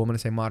warm or cool. I'm gonna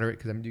say moderate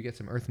because I do get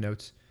some earth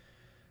notes.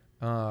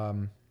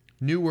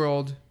 New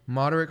World,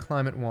 moderate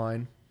climate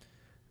wine.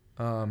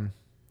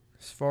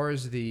 As far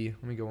as let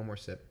me go one more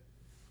sip.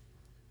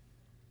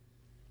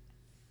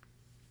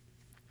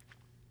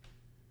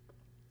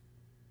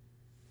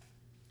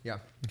 Yeah.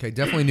 Okay.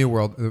 Definitely New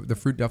World. The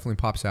fruit definitely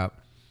pops out.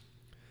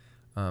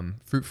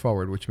 Fruit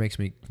forward, which makes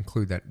me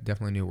conclude that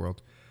definitely New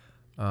World.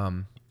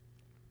 It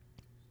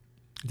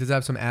does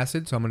have some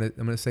acid, so I'm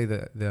gonna say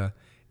the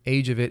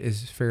age of it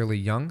is fairly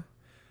young.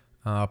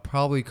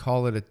 Probably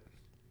call it a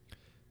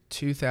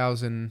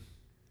 2000.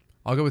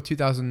 I'll go with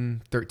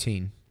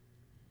 2013.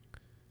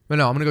 But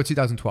no, I'm gonna go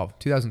 2012.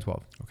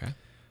 2012. Okay.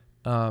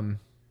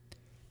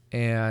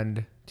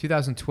 And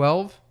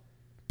 2012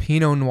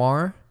 Pinot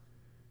Noir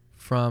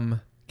from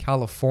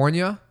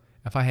California.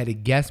 If I had to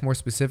guess more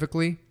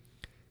specifically,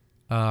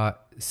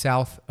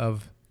 south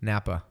of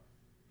Napa,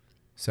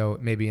 so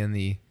maybe in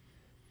the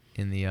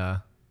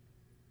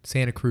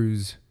Santa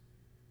Cruz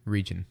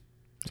region,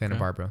 Santa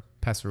Barbara,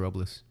 Paso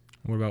Robles.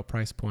 What about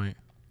price point?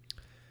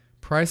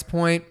 Price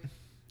point,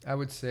 I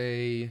would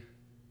say.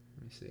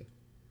 Let me see.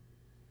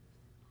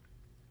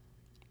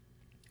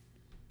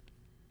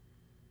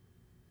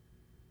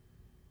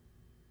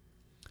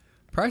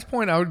 Price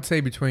point, I would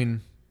say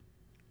 $24.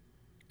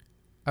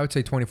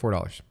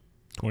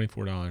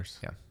 $24.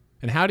 Yeah.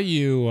 And how do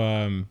you?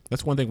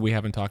 That's one thing we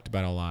haven't talked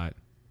about a lot.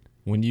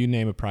 When you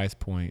name a price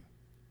point,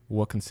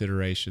 what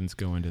considerations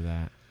go into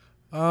that?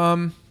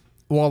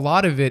 Well, a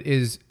lot of it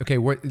is okay.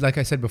 Like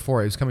I said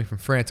before, it was coming from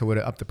France. It would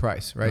have upped the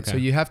price, right? Okay. So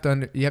you have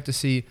to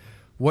see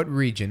what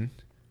region,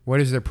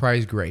 what is their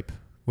prize grape,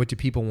 what do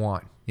people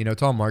want. You know,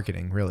 it's all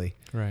marketing, really.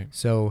 Right.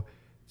 So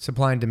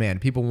supply and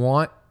demand. People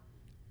want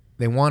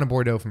a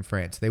Bordeaux from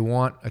France. They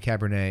want a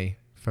Cabernet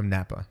from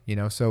Napa. You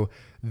know, so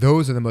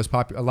those are the most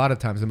popular. A lot of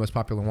times, the most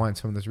popular wines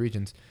from those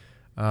regions.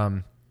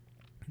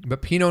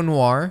 But Pinot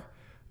Noir,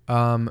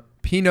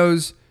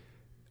 Pinots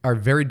are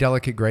very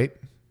delicate grape.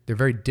 They're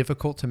very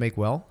difficult to make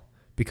well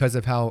because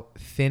of how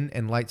thin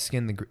and light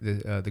skinned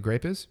the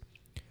grape is.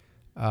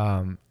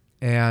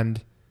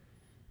 And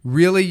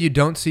really, you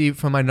don't see,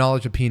 from my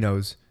knowledge of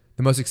Pinots,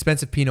 the most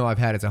expensive Pinot I've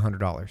had is $100.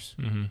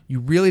 Mm-hmm. You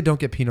really don't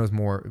get Pinots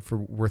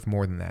worth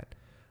more than that.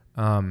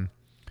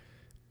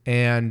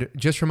 And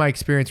just from my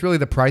experience, really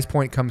the price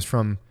point comes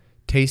from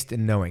taste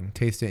and knowing.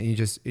 Taste and you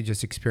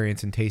just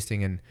experience and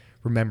tasting and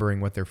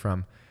remembering what they're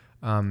from.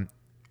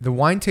 The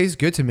wine tastes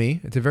good to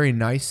me. It's a very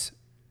nice,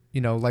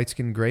 light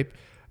skinned grape.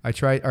 I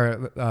tried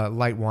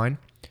light wine.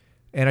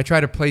 and I try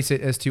to place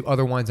it as to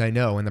other wines I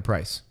know in the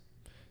price.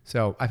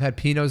 So I've had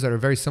Pinots that are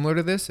very similar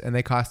to this, and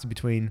they cost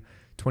between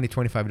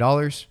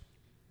 $20-$25.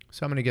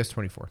 So I'm going to guess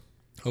 24.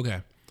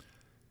 Okay.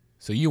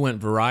 So you went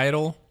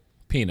varietal,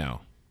 Pinot.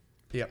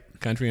 Yep.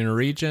 Country and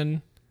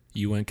region,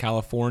 you went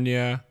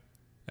California,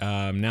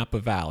 Napa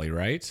Valley,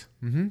 right?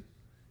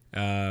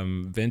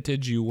 Mm-hmm.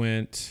 Vintage, you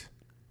went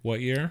what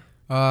year?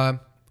 I'm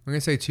going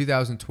to say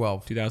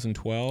 2012.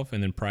 2012.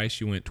 And then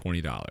price, you went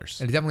 $20.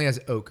 And it definitely has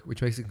oak,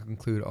 which makes it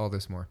include all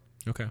this more.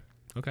 Okay.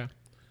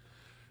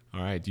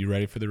 All right. You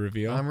ready for the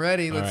reveal? I'm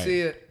ready. Let's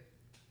see it.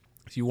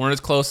 So you weren't as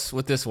close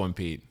with this one,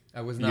 Pete.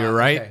 I was not. You're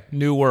right. Okay.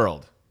 New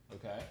World.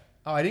 Okay.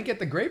 Oh, I didn't get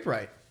the grape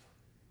right.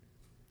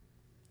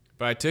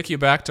 But I took you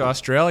back to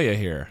Australia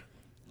here.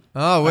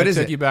 Oh, what is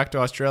it? I took you back to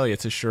Australia.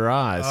 It's a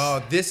Shiraz.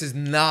 Oh, this is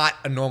not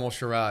a normal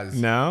Shiraz.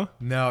 No?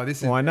 No,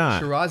 this is. Why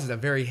not? Shiraz is a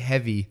very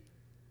heavy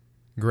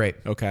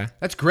grape. Okay.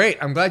 That's great.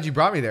 I'm glad you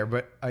brought me there,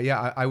 but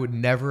I would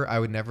never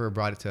have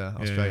brought it to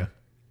Australia. Yeah.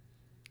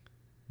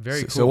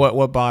 Very cool. So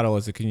what bottle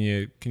is it? Can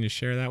you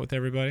share that with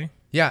everybody?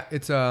 Yeah,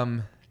 it's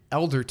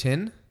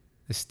Elderton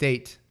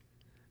Estate.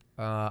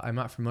 I'm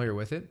not familiar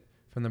with it.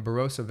 From the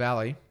Barossa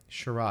Valley,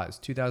 Shiraz,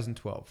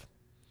 2012.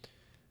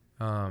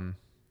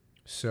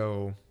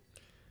 So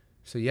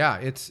yeah,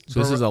 it's. So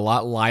this is a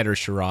lot lighter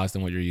Shiraz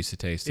than what you're used to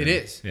tasting. It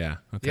is. Yeah.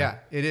 Okay. Yeah,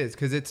 it is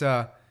because it's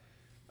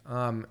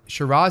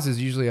Shiraz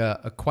is usually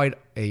a quite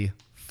a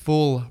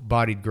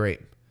full-bodied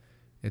grape.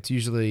 It's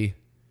usually,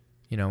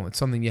 it's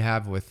something you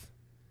have with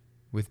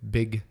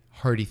big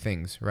hearty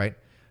things, right?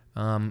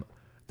 The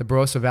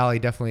Barossa Valley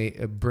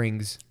definitely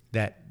brings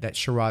that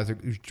Shiraz.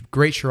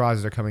 Great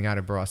Shirazes are coming out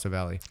of Barossa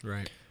Valley,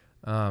 Right.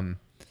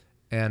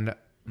 and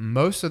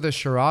most of the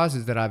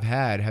Shirazes that I've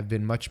had have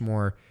been much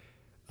more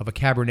of a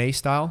Cabernet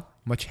style,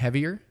 much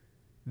heavier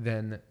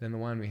than the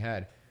one we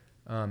had.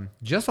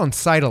 Just on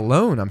sight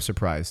alone, I'm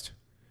surprised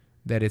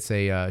that it's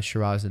a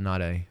Shiraz and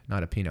not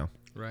a Pinot.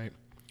 Right.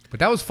 But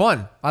that was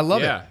fun. I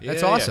love it.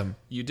 That's awesome.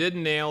 You did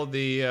nail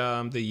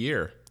the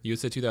year. You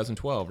said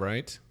 2012,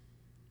 right?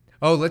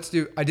 Oh,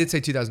 I did say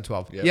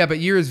 2012. Yep. Yeah, but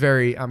year is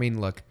very. I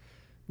mean, look,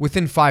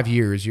 within 5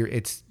 years,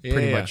 it's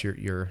pretty much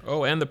your.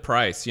 Oh, and the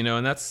price,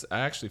 and that's. I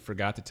actually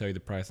forgot to tell you the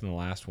price in the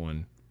last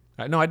one.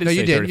 No, I did No, say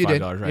you did.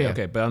 $35, right? Yeah.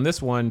 Okay, but on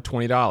this one,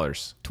 $20.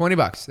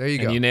 $20. There you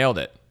go. And you nailed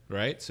it,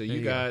 right? So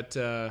you There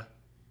got.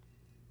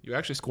 You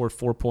actually scored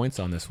 4 points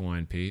on this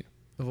wine, Pete.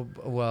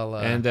 Well,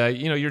 and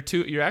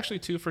you're actually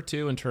 2 for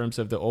 2 in terms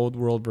of the old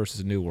world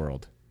versus new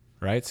world,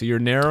 right? So you're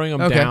narrowing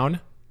them down.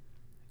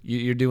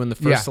 You're doing the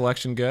first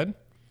selection good,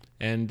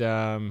 and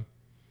I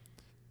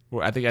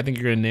think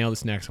you're gonna nail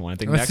this next one. I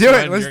think Let's next do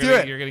it. one, Let's do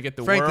it. You're gonna get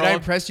the Frank, world. did I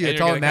impress you? and It's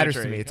you're all gonna that matters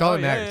get to me. country. It's all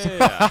that matters.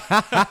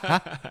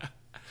 Yeah.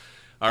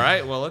 All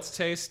right. Well, let's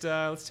taste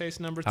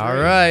number 3. All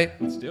right.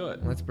 Let's do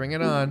it. Let's bring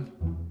it on.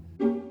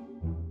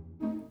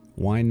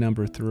 Wine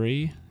number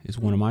 3 is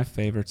one of my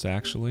favorites,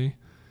 actually.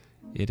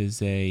 It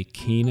is a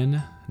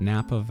Keenan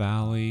Napa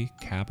Valley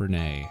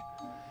Cabernet.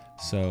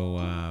 So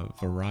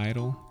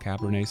varietal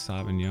Cabernet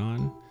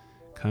Sauvignon,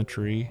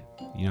 country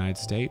United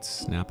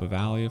States, Napa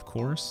Valley, of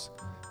course.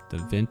 The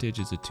vintage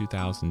is a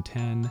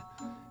 2010,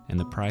 and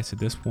the price of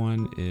this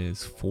one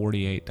is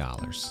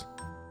 $48.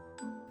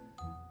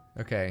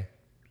 Okay.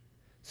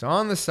 So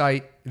on the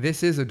site,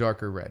 this is a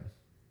darker red,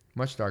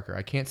 much darker.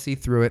 I can't see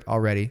through it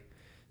already.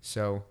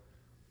 So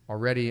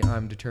already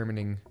I'm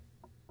determining,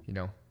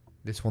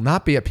 this will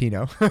not be a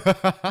Pinot.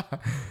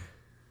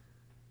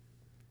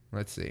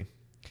 Let's see.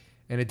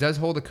 And it does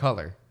hold a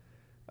color.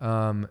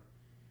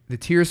 The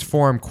tears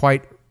form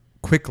quite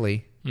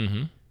quickly,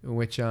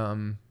 which,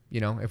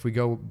 if we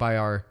go by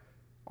our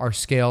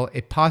scale,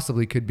 it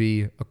possibly could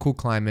be a cool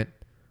climate,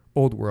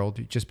 old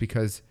world, just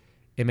because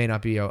it may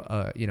not be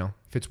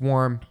if it's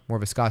warm, more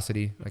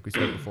viscosity, like we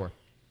said before.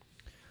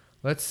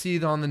 Let's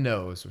see on the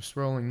nose. We're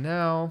swirling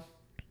now.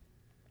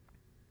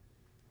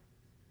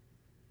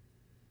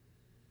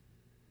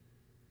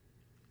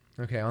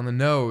 Okay, on the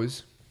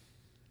nose,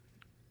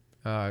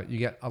 you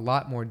get a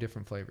lot more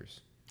different flavors.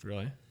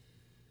 Really?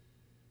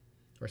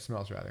 Or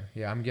smells, rather.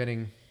 Yeah, I'm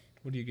getting...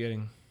 What are you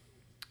getting?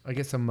 I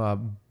get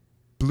some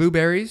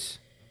blueberries,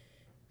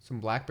 some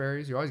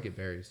blackberries. You always get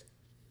berries.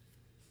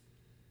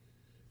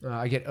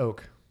 I get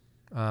oak.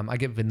 I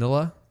get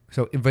vanilla.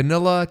 So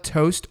vanilla,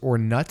 toast, or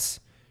nuts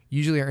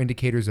usually are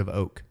indicators of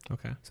oak.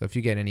 Okay. So if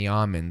you get any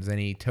almonds,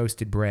 any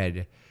toasted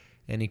bread,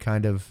 any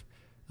kind of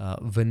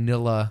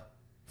vanilla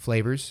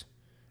flavors,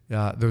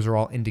 those are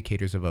all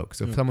indicators of oak.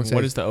 So if someone says...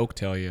 What does the oak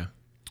tell you?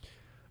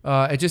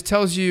 It just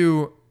tells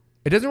you...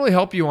 It doesn't really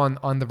help you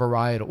on the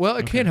varietal. Well,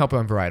 it can help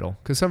on varietal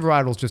because some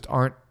varietals just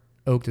aren't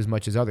oaked as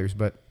much as others.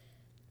 But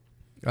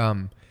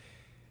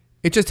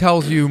it just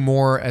tells you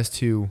more as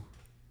to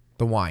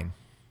the wine.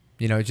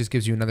 It just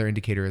gives you another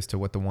indicator as to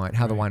what the wine,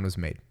 how the wine was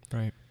made.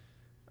 Right.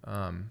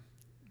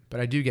 But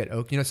I do get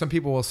oak. Some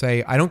people will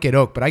say, I don't get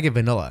oak, but I get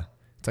vanilla.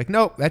 It's like,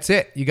 no, that's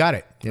it. You got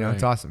it.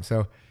 It's awesome.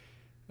 So,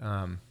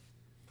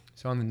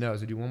 so on the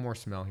nose, I do one more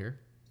smell here.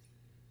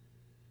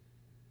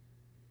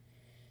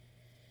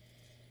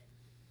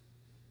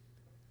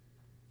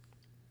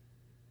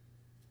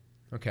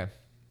 Okay.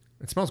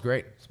 It smells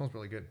great. It smells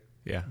really good.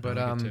 Yeah. But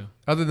I like it too.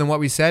 other than what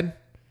we said,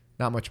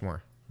 not much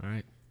more. All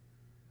right.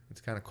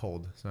 It's kind of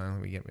cold, so I don't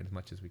think we get as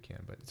much as we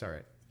can, but it's all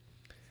right.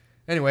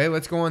 Anyway,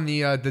 let's go on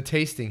the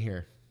tasting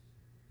here.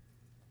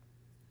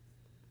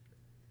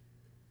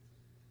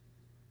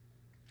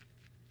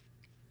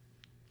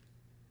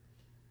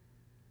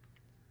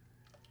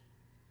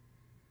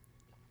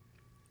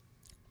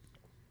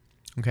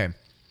 Okay.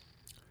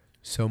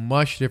 So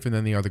much different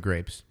than the other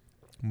grapes.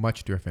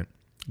 Much different.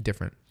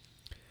 Different.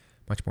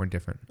 Much more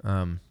different.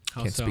 Can't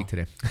so? speak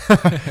today.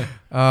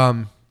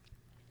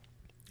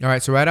 All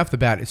right, so right off the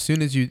bat, as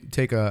soon as you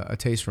take a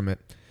taste from it,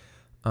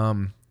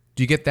 do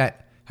you get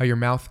that, how your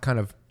mouth kind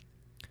of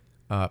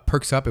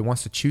perks up? It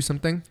wants to chew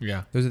something?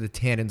 Yeah. Those are the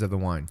tannins of the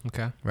wine,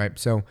 Okay. right?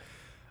 So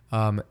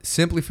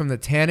simply from the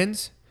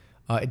tannins,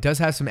 it does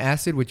have some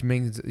acid, which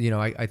means,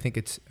 I think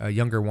it's a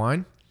younger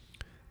wine.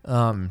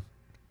 And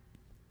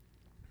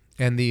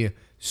the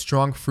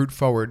strong fruit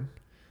forward,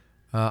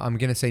 I'm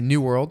going to say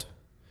New World.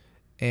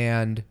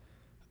 And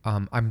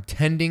I'm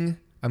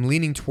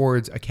leaning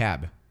towards a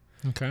cab.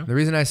 Okay. The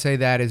reason I say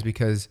that is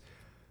because,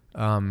 a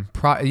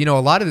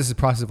lot of this is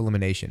process of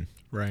elimination.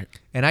 Right.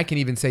 And I can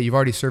even say you've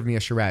already served me a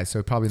Shiraz,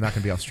 so probably not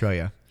going to be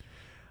Australia.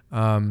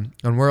 And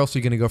where else are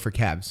you going to go for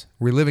cabs?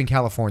 We live in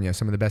California,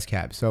 some of the best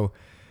cabs. So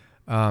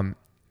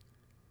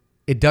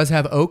it does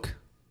have oak.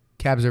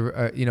 Cabs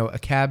are,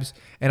 cabs.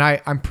 And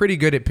I'm pretty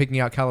good at picking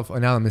out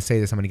California. Now I'm going to say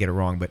this, I'm going to get it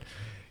wrong, but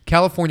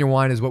California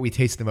wine is what we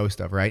taste the most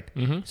of, right?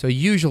 Mm-hmm. So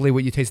usually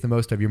what you taste the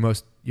most of,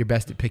 you're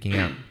best at picking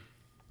out.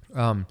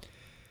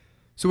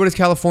 So what does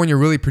California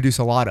really produce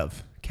a lot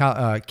of?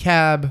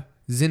 Cab,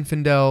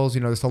 Zinfandels,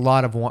 there's a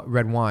lot of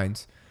red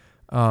wines.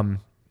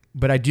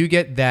 But I do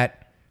get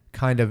that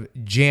kind of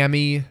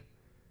jammy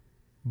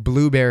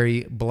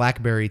blueberry,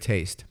 blackberry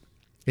taste.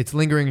 It's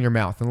lingering in your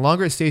mouth. And the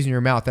longer it stays in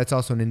your mouth, that's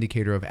also an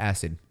indicator of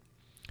acid.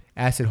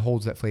 Acid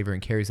holds that flavor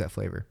and carries that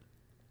flavor.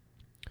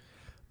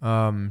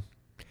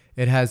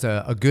 It has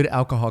a good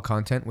alcohol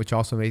content, which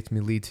also makes me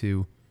lead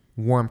to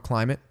warm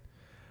climate.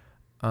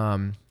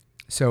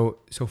 So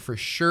for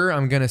sure,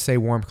 I'm going to say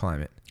warm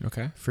climate.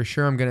 Okay. For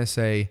sure, I'm going to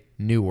say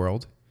New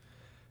World.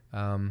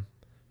 So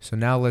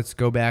now let's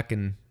go back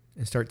and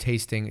start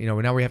tasting.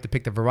 Now we have to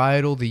pick the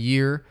varietal, the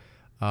year,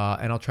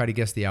 and I'll try to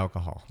guess the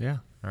alcohol. Yeah.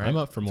 All right. I'm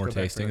up for more Let's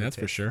go back tasting, another that's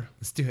for taste. sure.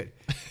 Let's do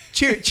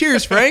it.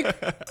 Cheers, Frank.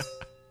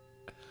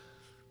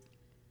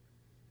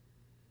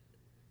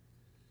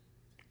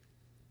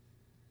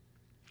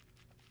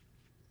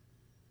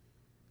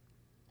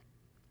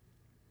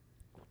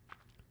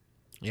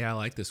 Yeah, I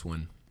like this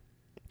one.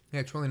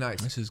 Yeah, it's really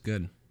nice. This is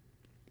good.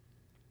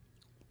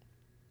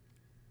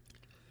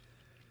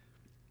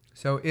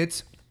 So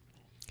it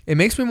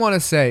makes me want to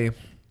say,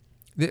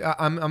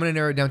 I'm going to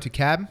narrow it down to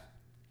Cab,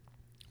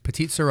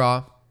 Petit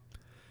Syrah.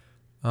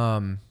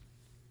 But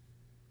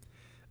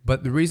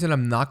the reason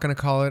I'm not going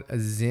to call it a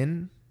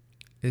Zin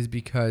is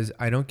because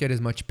I don't get as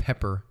much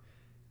pepper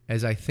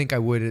as I think I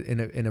would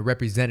in a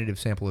representative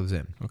sample of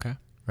Zin. Okay.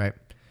 Right.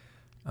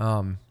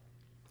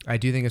 I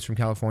do think it's from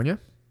California.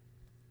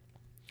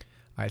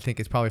 I think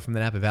it's probably from the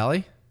Napa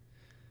Valley,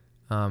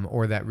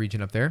 or that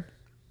region up there.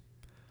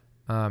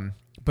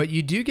 But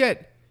you do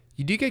get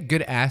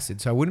good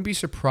acid, so I wouldn't be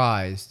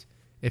surprised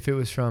if it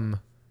was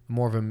from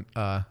more of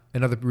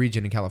another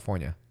region in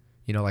California.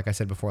 Like I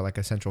said before, like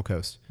a Central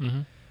Coast.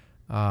 Mm-hmm.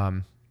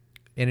 And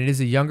it is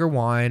a younger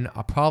wine.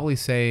 I'll probably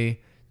say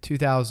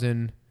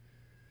 2000.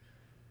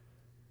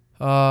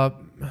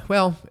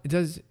 Well, it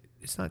does.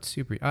 It's not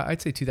super.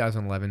 I'd say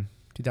 2011,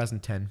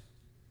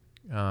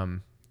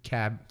 2010.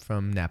 Cab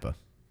from Napa.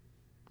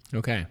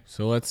 Okay,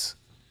 so let's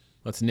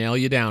nail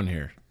you down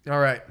here. All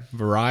right.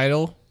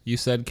 Varietal, you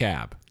said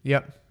Cab.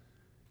 Yep.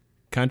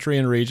 Country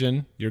and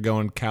region, you're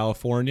going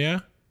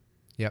California.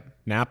 Yep.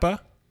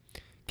 Napa.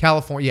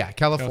 California. Yeah,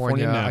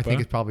 California. I Napa.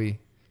 think it's probably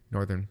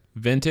northern.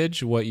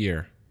 Vintage, what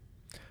year?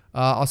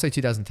 I'll say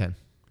 2010.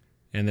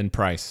 And then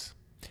price.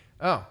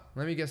 Oh,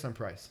 let me guess on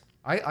price.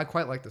 I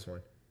quite like this one.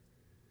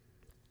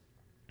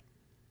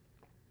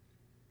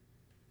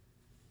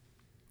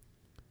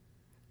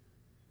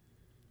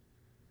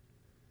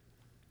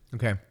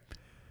 Okay.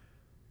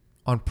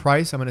 On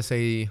price, I'm going to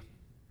say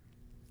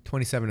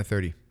 27 to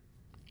 30.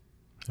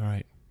 All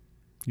right.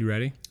 You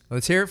ready?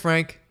 Let's hear it,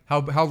 Frank.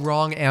 How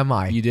wrong am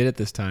I? You did it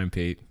this time,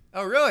 Pete.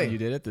 Oh, really? You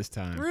did it this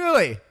time.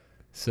 Really?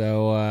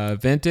 So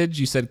vintage,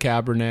 you said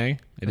Cabernet.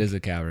 It is a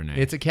Cabernet.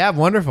 It's a cab.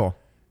 Wonderful.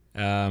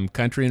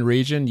 Country and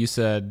region, you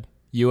said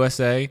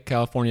USA,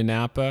 California,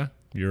 Napa.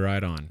 You're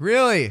right on.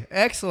 Really?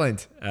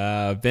 Excellent.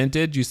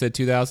 Vintage, you said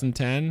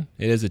 2010.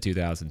 It is a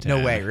 2010.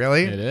 No way.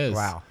 Really? It is.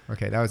 Wow.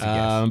 Okay, that was a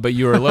guess. But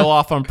you were a little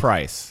off on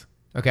price.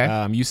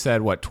 Okay. You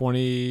said what,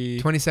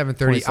 27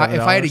 $27.30. If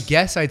I had to $27?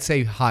 guess, I'd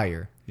say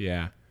higher.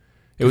 Yeah.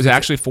 It was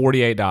actually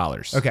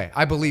 $48. Okay,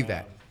 I believe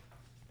that.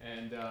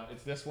 And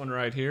it's this one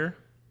right here.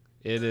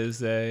 It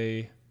is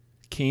a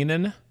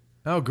Keenan.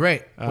 Oh,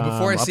 great. Well,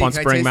 before I Up see, on can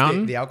I Spring taste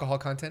Mountain? the alcohol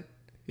content?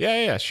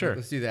 Yeah, sure.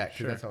 Let's do that because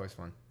Sure. that's always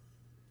fun.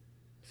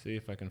 See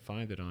if I can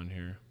find it on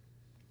here.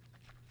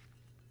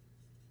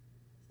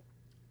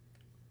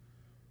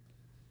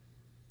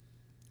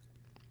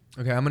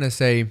 Okay, I'm going to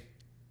say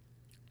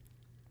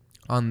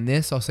on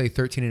this, I'll say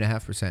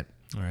 13.5%.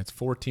 All right, it's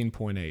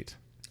 14.8.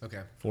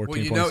 Okay.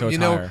 14 points, so it's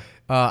higher.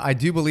 I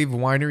do believe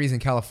wineries in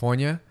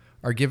California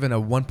are given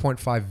a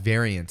 1.5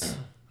 variance.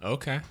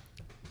 Okay.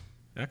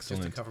 Just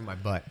Excellent. to cover my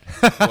butt.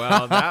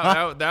 Well,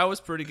 that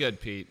was pretty good,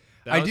 Pete.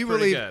 That I was do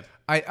pretty believe.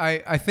 good.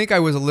 I think I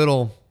was a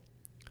little.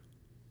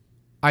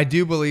 I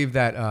do believe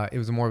that it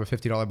was more of a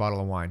 $50 bottle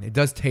of wine. It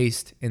does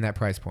taste in that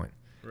price point.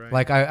 Right.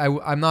 Like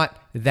I'm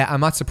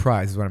not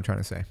surprised is what I'm trying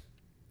to say.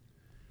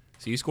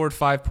 So you scored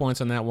 5 points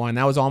on that one.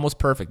 That was almost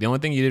perfect. The only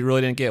thing you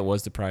really didn't get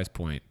was the prize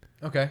point.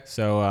 Okay.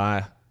 So,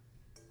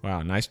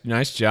 wow,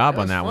 nice job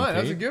on that one, Pete.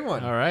 That was a good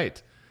one. All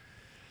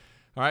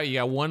right, you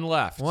got one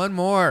left. One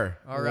more.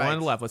 All right.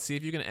 One left. Let's see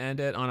if you can end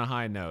it on a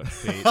high note,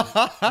 Pete.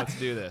 Let's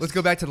do this. Let's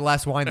go back to the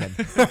last wine then.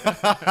 All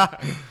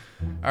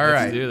Let's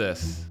right. do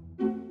this.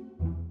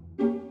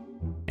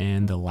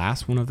 And the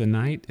last one of the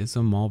night is a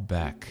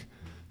Malbec.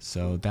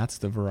 So that's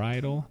the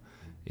varietal.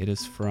 It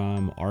is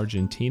from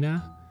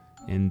Argentina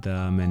in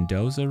the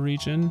Mendoza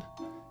region.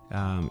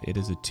 It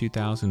is a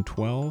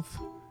 2012,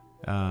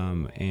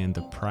 and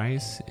the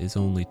price is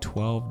only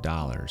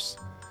 $12.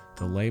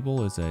 The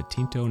label is a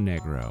Tinto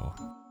Negro.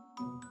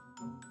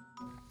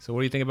 So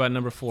what do you think about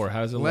number 4?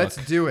 How does it look? Let's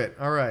do it.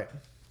 All right.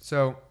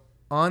 So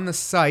on the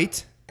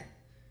site,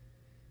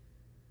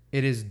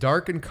 it is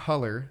dark in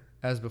color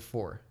as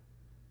before.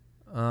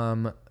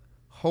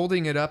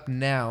 Holding it up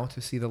now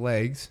to see the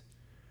legs.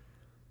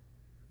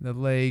 The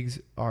legs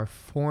are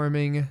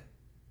forming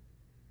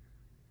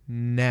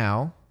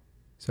now.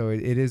 So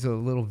it is a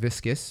little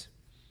viscous.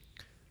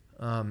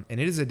 And it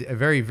is a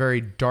very,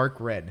 very dark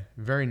red.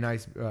 Very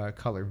nice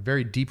color.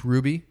 Very deep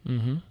ruby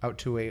out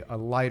to a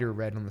lighter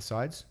red on the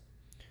sides.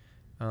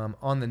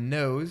 On the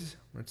nose,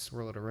 let's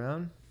swirl it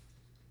around.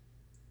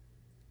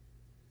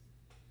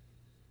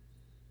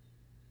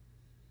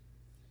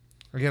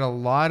 I get a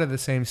lot of the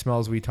same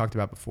smells we talked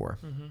about before.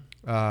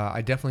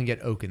 I definitely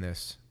get oak in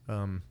this.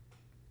 A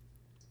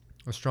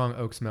strong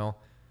oak smell.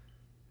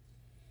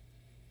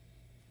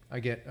 I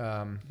get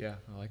I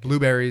like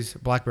blueberries,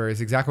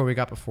 blackberries, exactly what we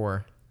got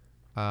before.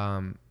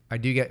 I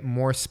do get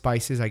more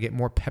spices. I get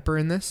more pepper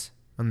in this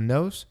on the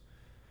nose.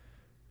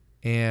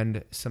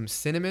 And some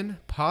cinnamon,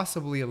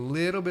 possibly a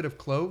little bit of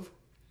clove,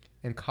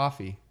 and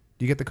coffee.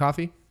 Do you get the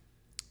coffee?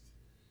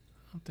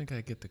 I don't think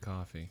I get the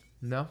coffee.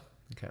 No?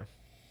 Okay.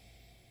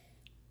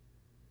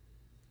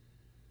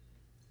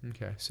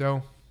 Okay,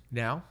 so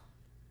now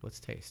let's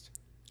taste.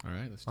 All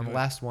right, let's do On it. the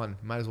last one,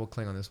 might as well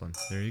cling on this one.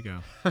 There you go.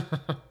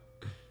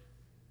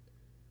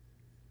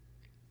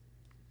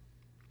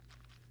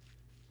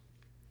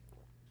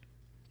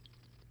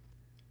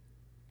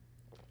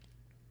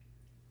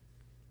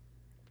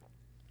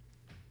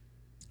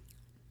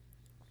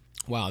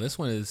 Wow, this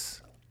one is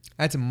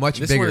That's much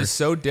this bigger. one is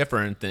so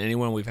different than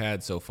anyone we've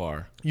had so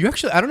far. You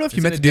actually, I don't know if you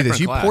It's meant in to a do this.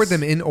 You different poured class.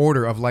 them in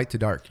order of light to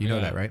dark. You know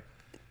Yeah. that, right?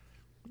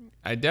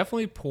 I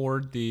definitely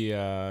poured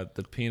the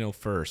Pinot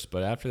first,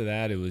 but after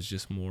that it was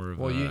just more of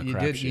Well, a you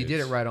did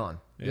it right on.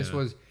 Yeah.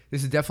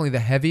 This is definitely the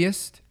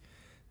heaviest,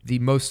 the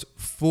most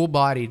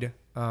full-bodied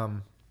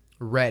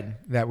red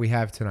that we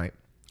have tonight.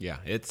 Yeah,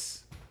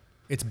 It's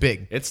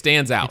big. it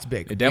stands out. It's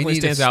big. It definitely We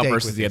need a stands out steak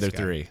versus with the this other guy.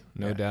 three.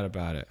 No Yeah. doubt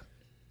about it.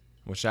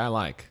 Which I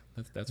like.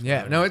 That's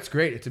Yeah, what I no, like. it's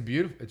great. It's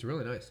it's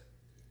really nice.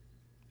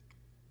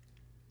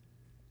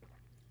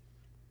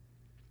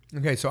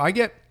 Okay, so I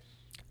get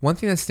one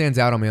thing that stands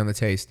out on me on the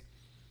taste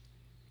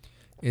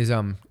is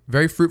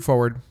very fruit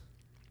forward,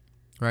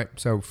 right?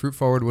 So fruit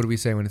forward. What do we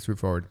say when it's fruit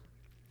forward?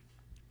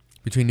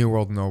 Between New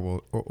World and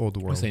Old I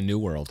World. say New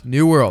World.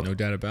 New World. No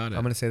doubt about it.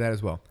 I'm going to say that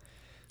as well.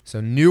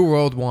 So New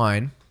World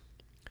wine.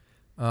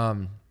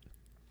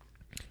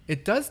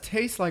 It does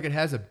taste like it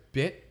has a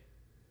bit.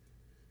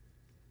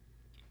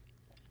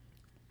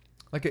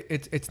 Like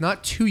it's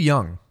not too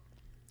young.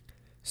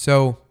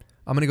 So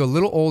I'm going to go a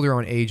little older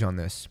on age on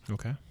this.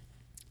 Okay.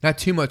 Not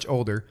too much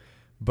older,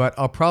 but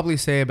I'll probably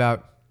say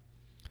about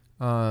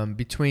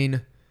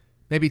between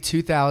maybe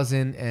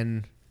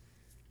 2008,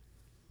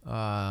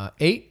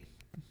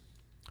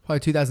 probably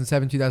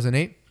 2007,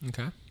 2008.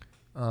 Okay.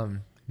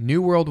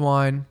 New World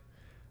wine.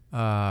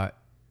 When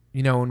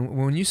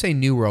you say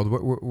New World,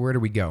 where do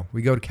we go?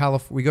 We go to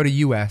California. We go to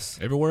U.S.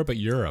 Everywhere but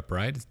Europe,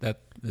 right? Is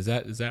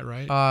that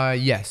right?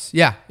 Yes.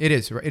 Yeah, it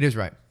is. It is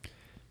right.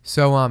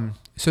 So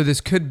so this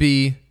could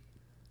be,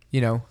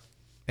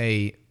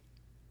 a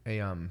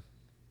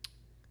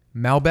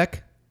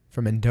Malbec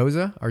from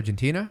Mendoza,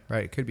 Argentina,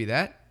 right? It could be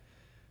that.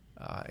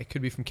 It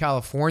could be from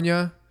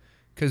California,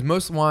 because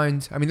most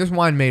wines. I mean, there's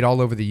wine made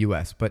all over the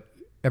U.S., but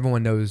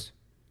everyone knows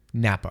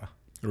Napa,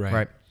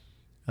 right?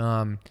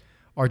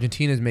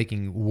 Argentina is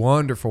making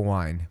wonderful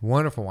wine.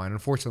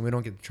 Unfortunately, we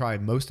don't get to try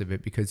most of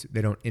it because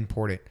they don't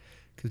import it.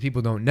 Because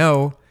people don't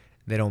know,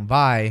 they don't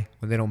buy.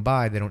 When they don't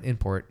buy, they don't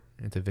import.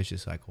 It's a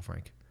vicious cycle,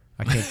 Frank.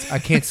 I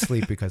can't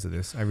sleep because of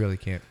this. I really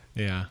can't.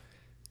 Yeah.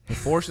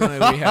 Fortunately,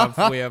 we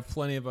have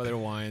plenty of other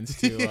wines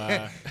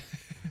to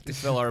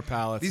fill our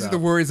palates. These up. are the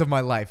worries of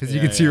my life, as you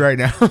Yeah, can see right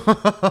now. Right.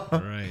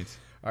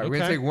 All right, we're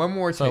gonna take one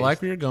more taste. So I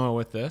like where you're going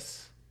with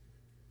this.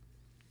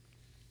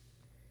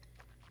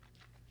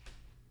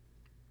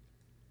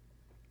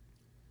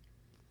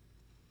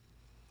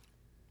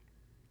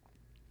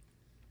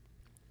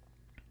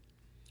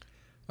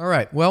 All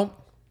right. Well,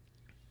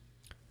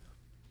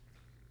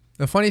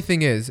 the funny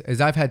thing is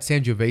I've had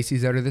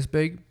Sangioveses that are this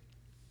big,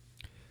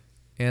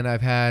 and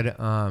I've had,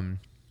 but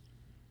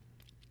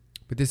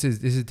this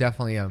is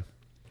definitely a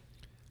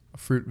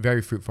fruit,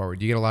 very fruit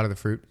forward. You get a lot of the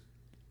fruit.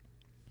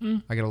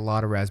 I get a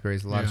lot of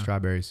raspberries, a lot of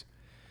strawberries.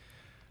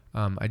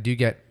 I do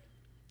get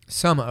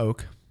some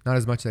oak, not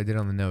as much as I did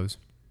on the nose,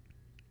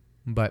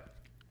 but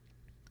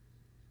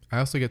I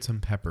also get some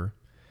pepper.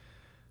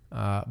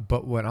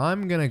 But what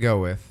I'm gonna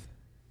go with,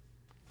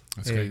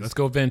 let's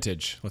go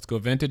vintage. Let's go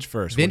vintage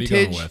first. Vintage? What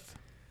are you going with?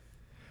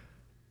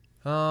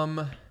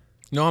 um,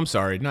 No, I'm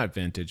sorry, not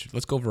vintage.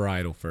 Let's go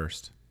varietal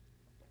first.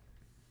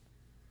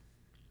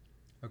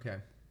 okay,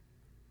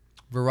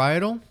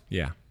 varietal.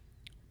 Yeah.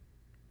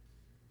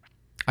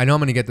 I know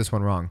I'm gonna get this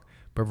one wrong,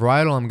 but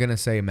varietal, I'm gonna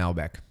say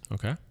Malbec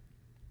Okay.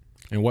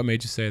 And what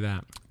made you say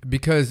that?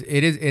 because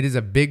it is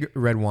a big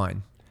red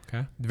wine,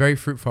 Okay. very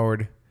fruit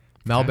forward.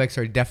 Malbecs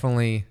are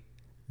definitely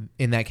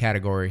in that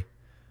category.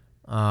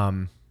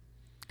 And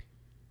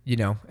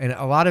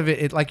a lot of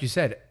it, like you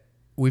said,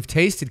 we've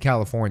tasted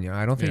California.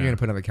 I don't think you're going to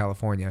put another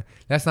California.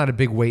 That's not a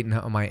big weight in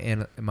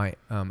my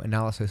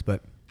analysis,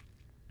 but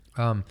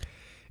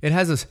it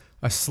has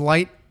a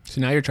slight. So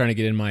now you're trying to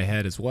get in my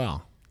head as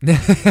well.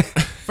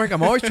 Frank,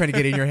 I'm always trying to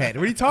get in your head.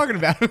 What are you talking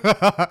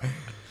about?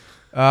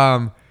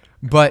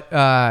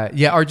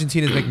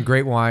 Argentina's making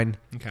great wine.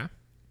 Okay.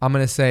 I'm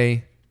going to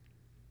say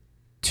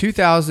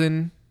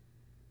 2009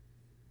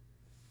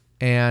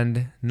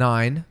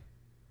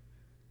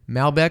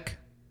 Malbec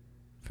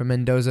from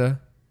Mendoza,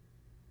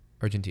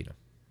 Argentina.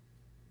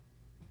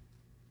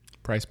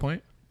 Price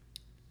point?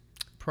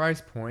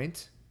 Price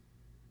point.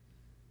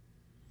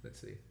 Let's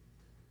see.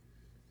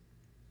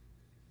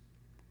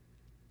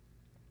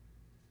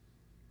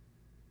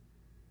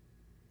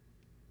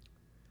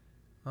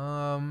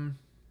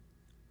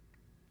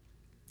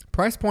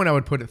 Price point I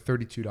would put at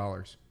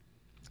 $32.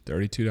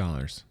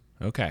 $32.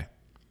 Okay.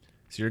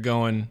 So you're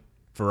going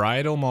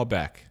varietal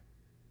Malbec.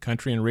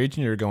 Country and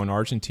region, you're going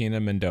Argentina,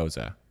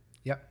 Mendoza.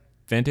 Yep.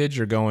 Vintage,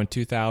 you're going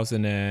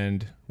 2000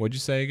 and, what'd you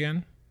say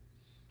again?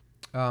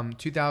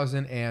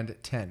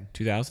 2010.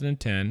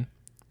 2010.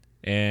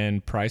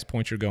 And price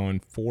point, you're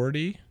going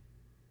 40?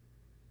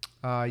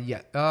 No, I'm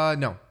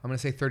going to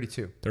say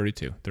 32.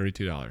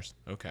 $32.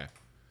 Okay.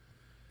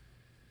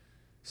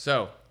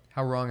 So.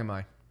 How wrong am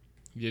I?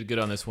 You did good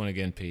on this one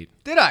again, Pete.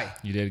 Did I?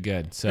 You did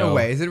good. So No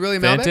way. Is it really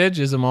Malbec? Vintage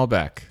is a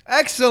Malbec.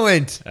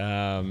 Excellent.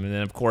 And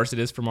then, of course, it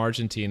is from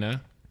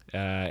Argentina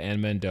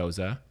and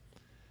Mendoza.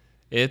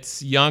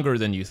 It's younger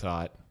than you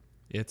thought.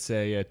 It's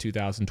a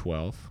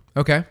 2012.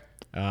 Okay.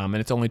 And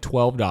it's only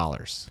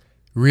 $12.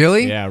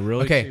 Really? Yeah,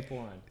 really cheap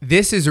wine.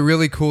 This is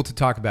really cool to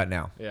talk about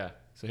now. Yeah.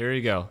 So here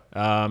you go.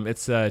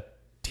 It's a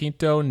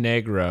Tinto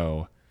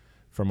Negro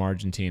from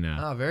Argentina.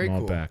 Oh, very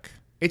Malbec. cool.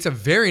 It's a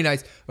very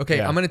nice. Okay,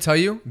 Yeah. I'm going to tell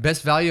you,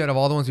 best value out of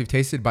all the ones we've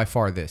tasted, by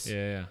far this.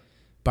 Yeah.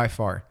 By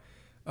far.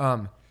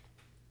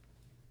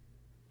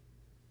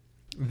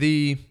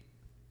 The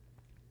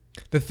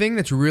thing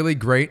that's really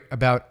great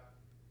about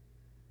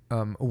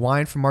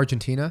wine from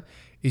Argentina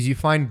is you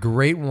find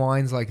great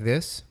wines like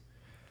this,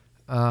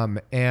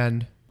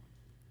 and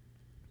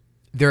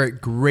they're at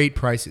great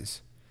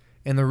prices.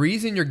 And the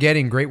reason you're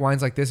getting great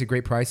wines like this at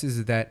great prices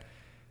is that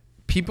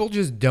people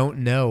just don't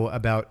know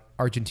about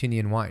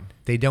Argentinian wine.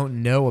 They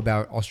don't know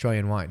about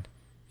Australian wine,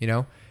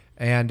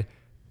 and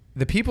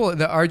the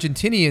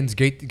Argentinians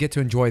get to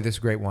enjoy this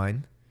great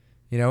wine,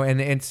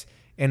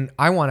 and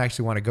I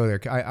actually want to go there.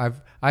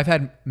 I've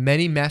had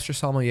many master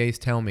sommeliers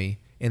tell me,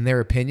 in their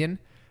opinion,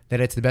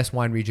 that it's the best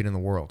wine region in the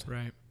world.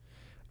 Right.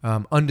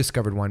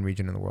 Undiscovered wine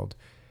region in the world.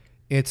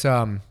 It's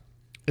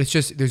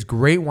just, there's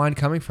great wine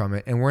coming from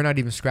it, and we're not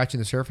even scratching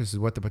the surface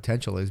of what the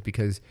potential is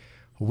because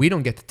we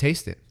don't get to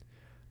taste it.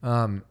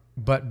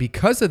 But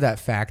because of that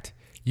fact,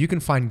 you can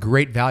find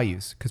great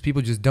values because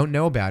people just don't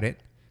know about it.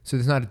 So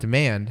there's not a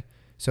demand.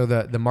 So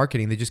the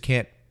marketing, they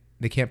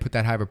can't put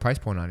that high of a price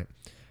point on it.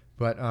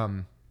 But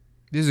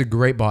this is a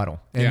great bottle.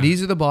 And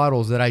these are the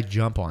bottles that I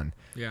jump on.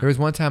 Yeah. There was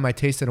one time I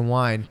tasted a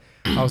wine.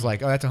 I was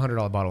like, oh, that's a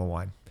 $100 bottle of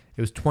wine.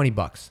 It was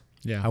 $20.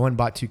 Yeah. I went and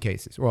bought 2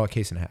 cases, or a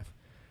case and a half.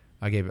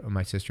 I gave it to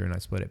my sister and I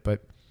split it.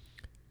 But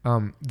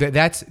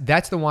that's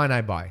the wine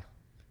I buy.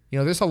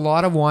 There's a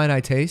lot of wine I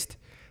taste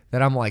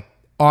that I'm like,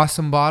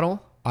 awesome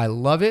bottle. I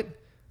love it.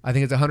 I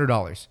think it's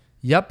 $100.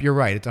 Yep, you're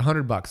right. It's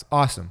 $100.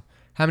 Awesome.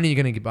 How many are you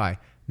going to buy?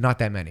 Not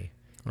that many.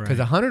 Because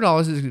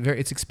 $100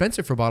 it's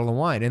expensive for a bottle of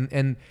wine.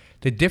 And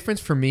the difference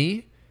for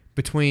me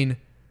between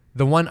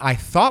the one I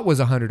thought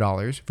was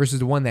 $100 versus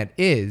the one that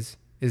is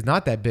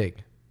not that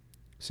big.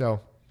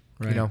 So,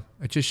 it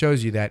just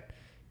shows you that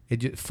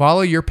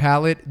follow your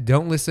palate.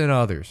 Don't listen to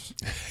others.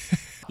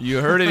 You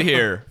heard it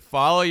here.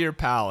 Follow your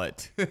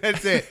palate.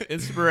 That's it.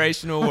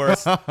 Inspirational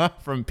words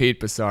from Pete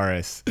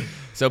Passaris.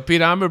 So,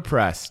 Pete, I'm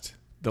impressed.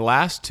 The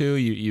last two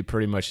you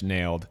pretty much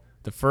nailed.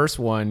 The first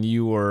one,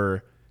 you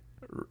were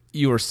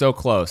so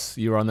close.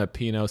 You were on the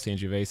Pinot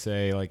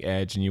Sangiovese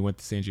edge, and you went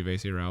the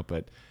Sangiovese route.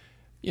 But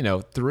 2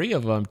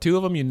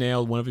 of them you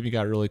nailed. One of them you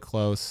got really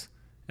close.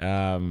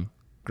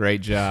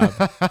 Great job.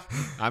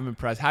 I'm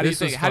impressed. How do you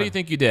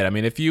think you did? I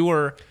mean, if you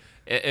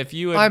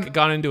had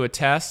gone into a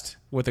test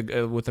with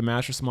a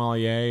master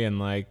sommelier and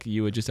like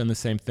you had just done the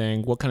same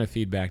thing, what kind of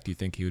feedback do you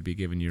think he would be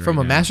giving you from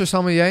a master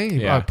sommelier?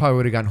 Yeah. I probably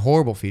would have gotten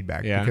horrible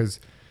feedback Yeah. because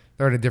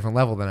they're at a different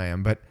level than I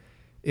am. But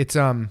it's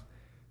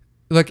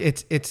look,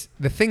 it's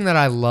the thing that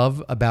I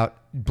love about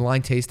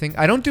blind tasting.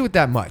 I don't do it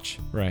that much,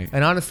 Right.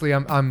 and honestly,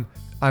 I'm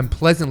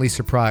pleasantly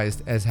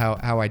surprised as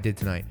how I did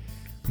tonight.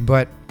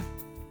 But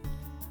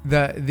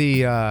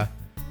the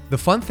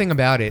fun thing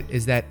about it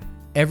is that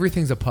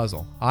everything's a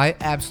puzzle. I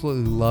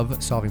absolutely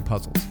love solving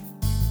puzzles.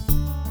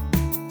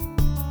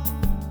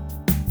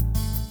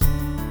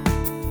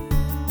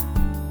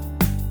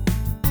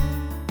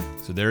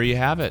 So there you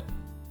have it.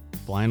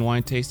 Blind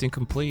wine tasting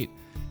complete.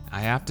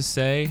 I have to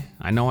say,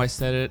 I know I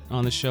said it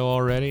on the show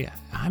already,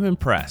 I'm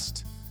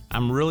impressed.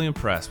 I'm really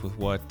impressed with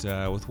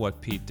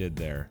what Pete did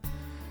there.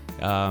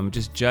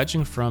 Just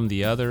judging from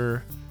the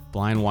other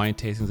blind wine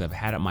tastings I've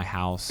had at my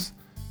house,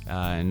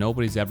 and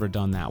nobody's ever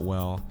done that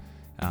well.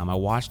 I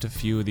watched a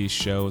few of these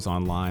shows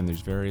online.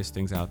 There's various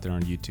things out there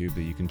on YouTube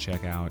that you can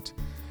check out.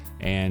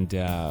 And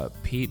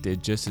Pete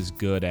did just as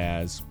good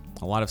as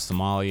a lot of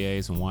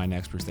sommeliers and wine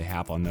experts they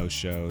have on those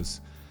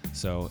shows.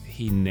 So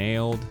he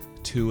nailed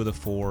 2 of the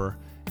 4,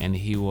 and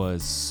he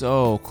was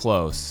so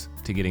close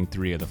to getting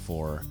 3 of the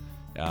 4.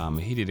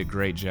 He did a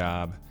great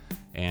job,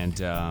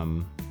 and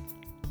I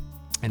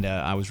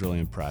was really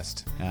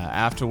impressed.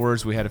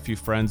 Afterwards, we had a few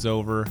friends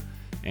over,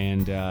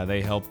 and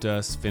they helped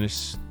us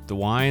finish the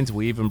wines.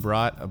 We even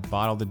brought a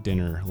bottle to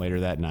dinner later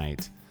that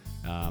night.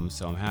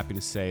 So I'm happy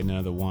to say none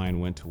of the wine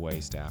went to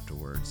waste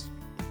afterwards.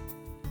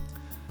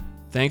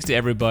 Thanks to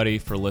everybody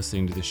for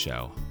listening to the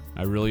show.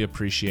 I really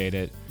appreciate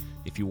it.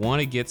 If you want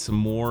to get some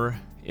more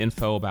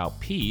info about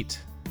Pete,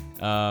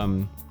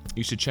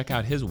 you should check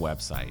out his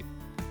website.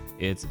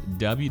 It's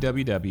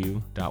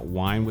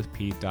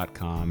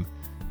www.winewithpete.com,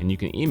 and you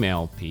can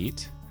email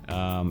Pete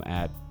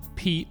at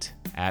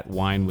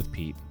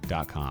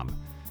pete@winewithpete.com.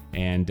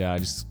 And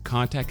just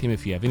contact him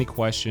if you have any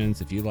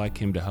questions, if you'd like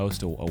him to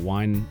host a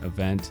wine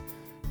event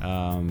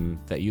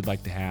that you'd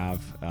like to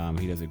have.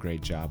 He does a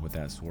great job with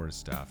that sort of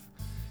stuff.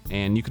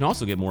 And you can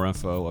also get more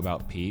info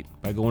about Pete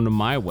by going to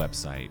my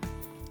website.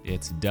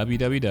 It's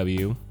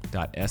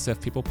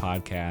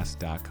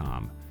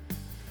www.sfpeoplepodcast.com.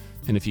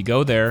 And if you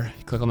go there,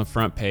 you click on the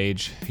front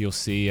page, you'll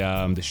see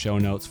the show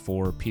notes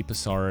for Pete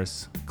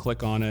Passaris.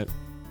 Click on it,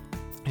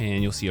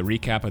 and you'll see a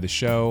recap of the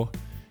show.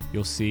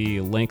 You'll see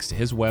links to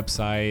his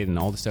website and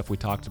all the stuff we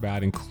talked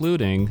about,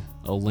 including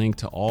a link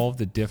to all of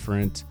the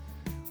different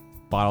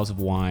bottles of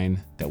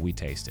wine that we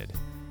tasted.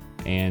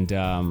 And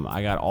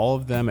I got all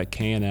of them at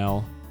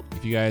K&L.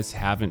 If you guys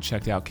haven't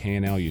checked out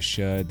K&L, you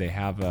should. They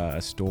have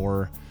a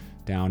store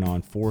down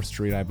on 4th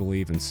Street, I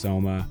believe, in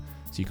Soma.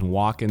 So you can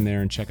walk in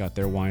there and check out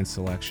their wine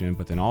selection.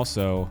 But then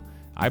also,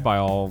 I buy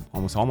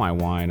almost all my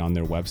wine on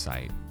their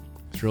website.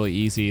 It's really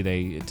easy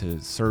to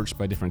search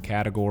by different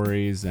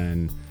categories,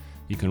 and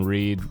you can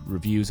read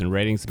reviews and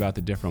ratings about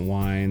the different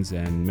wines,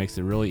 and makes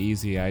it really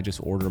easy. I just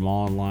order them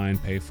all online,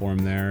 pay for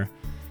them there,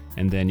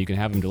 and then you can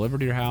have them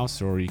delivered to your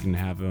house, or you can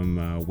have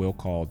them will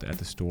called at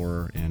the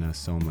store in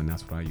Soma, and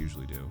that's what I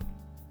usually do.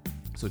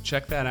 So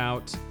check that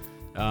out.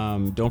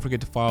 Don't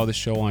forget to follow the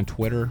show on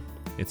Twitter.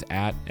 It's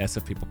at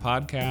SF People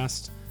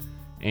Podcast.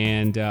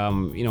 And,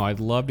 I'd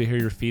love to hear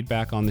your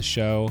feedback on the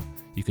show.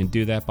 You can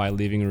do that by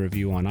leaving a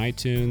review on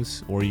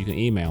iTunes, or you can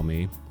email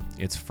me.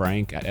 It's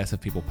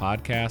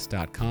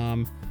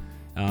frank@sfpeoplepodcast.com.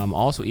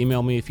 Also,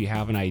 email me if you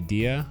have an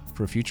idea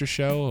for a future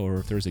show, or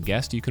if there's a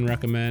guest you can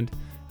recommend.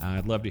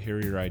 I'd love to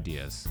hear your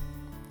ideas.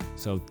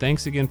 So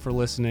thanks again for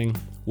listening.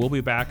 We'll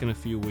be back in a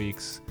few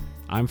weeks.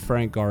 I'm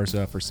Frank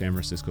Garza for San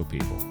Francisco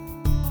People.